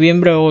 y en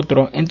noviembre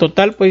otro. En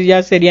total pues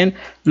ya serían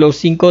los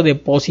 5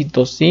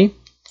 depósitos, ¿sí?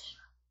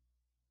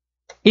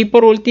 Y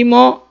por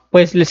último,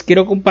 pues les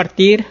quiero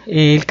compartir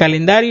el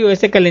calendario.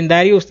 Este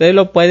calendario ustedes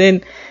lo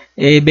pueden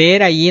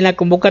ver ahí en la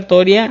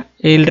convocatoria.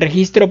 El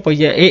registro, pues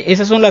ya,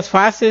 esas son las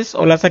fases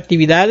o las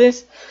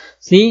actividades,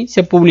 ¿sí?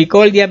 Se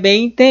publicó el día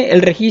 20,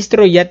 el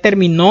registro ya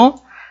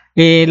terminó.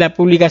 La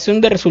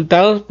publicación de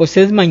resultados pues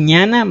es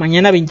mañana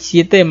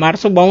 27 de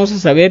marzo. Vamos a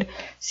saber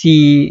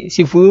si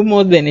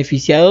fuimos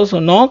beneficiados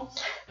o no.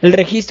 El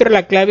registro de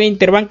la clave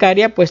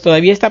interbancaria pues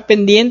todavía está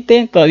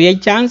pendiente, todavía hay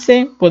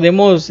chance,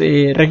 podemos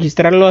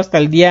registrarlo hasta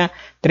el día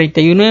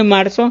 31 de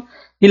marzo.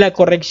 Y la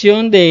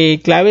corrección de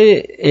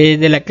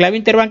la clave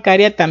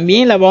interbancaria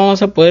también la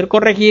vamos a poder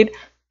corregir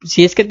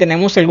si es que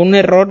tenemos algún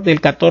error del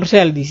 14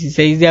 al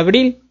 16 de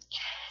abril.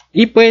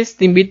 Y pues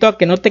te invito a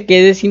que no te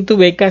quedes sin tu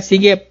beca,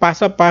 sigue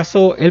paso a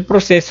paso el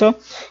proceso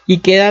y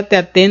quédate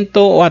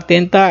atento o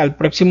atenta al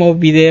próximo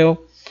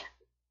video.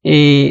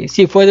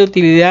 Si fue de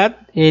utilidad,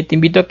 te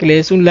invito a que le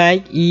des un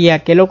like y a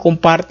que lo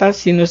compartas.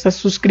 Si no estás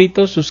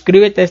suscrito,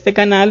 suscríbete a este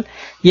canal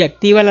y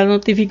activa las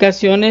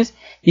notificaciones.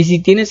 Y si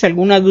tienes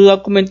alguna duda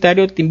o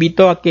comentario, te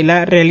invito a que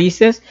la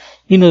realices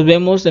y nos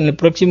vemos en el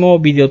próximo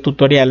video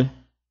tutorial.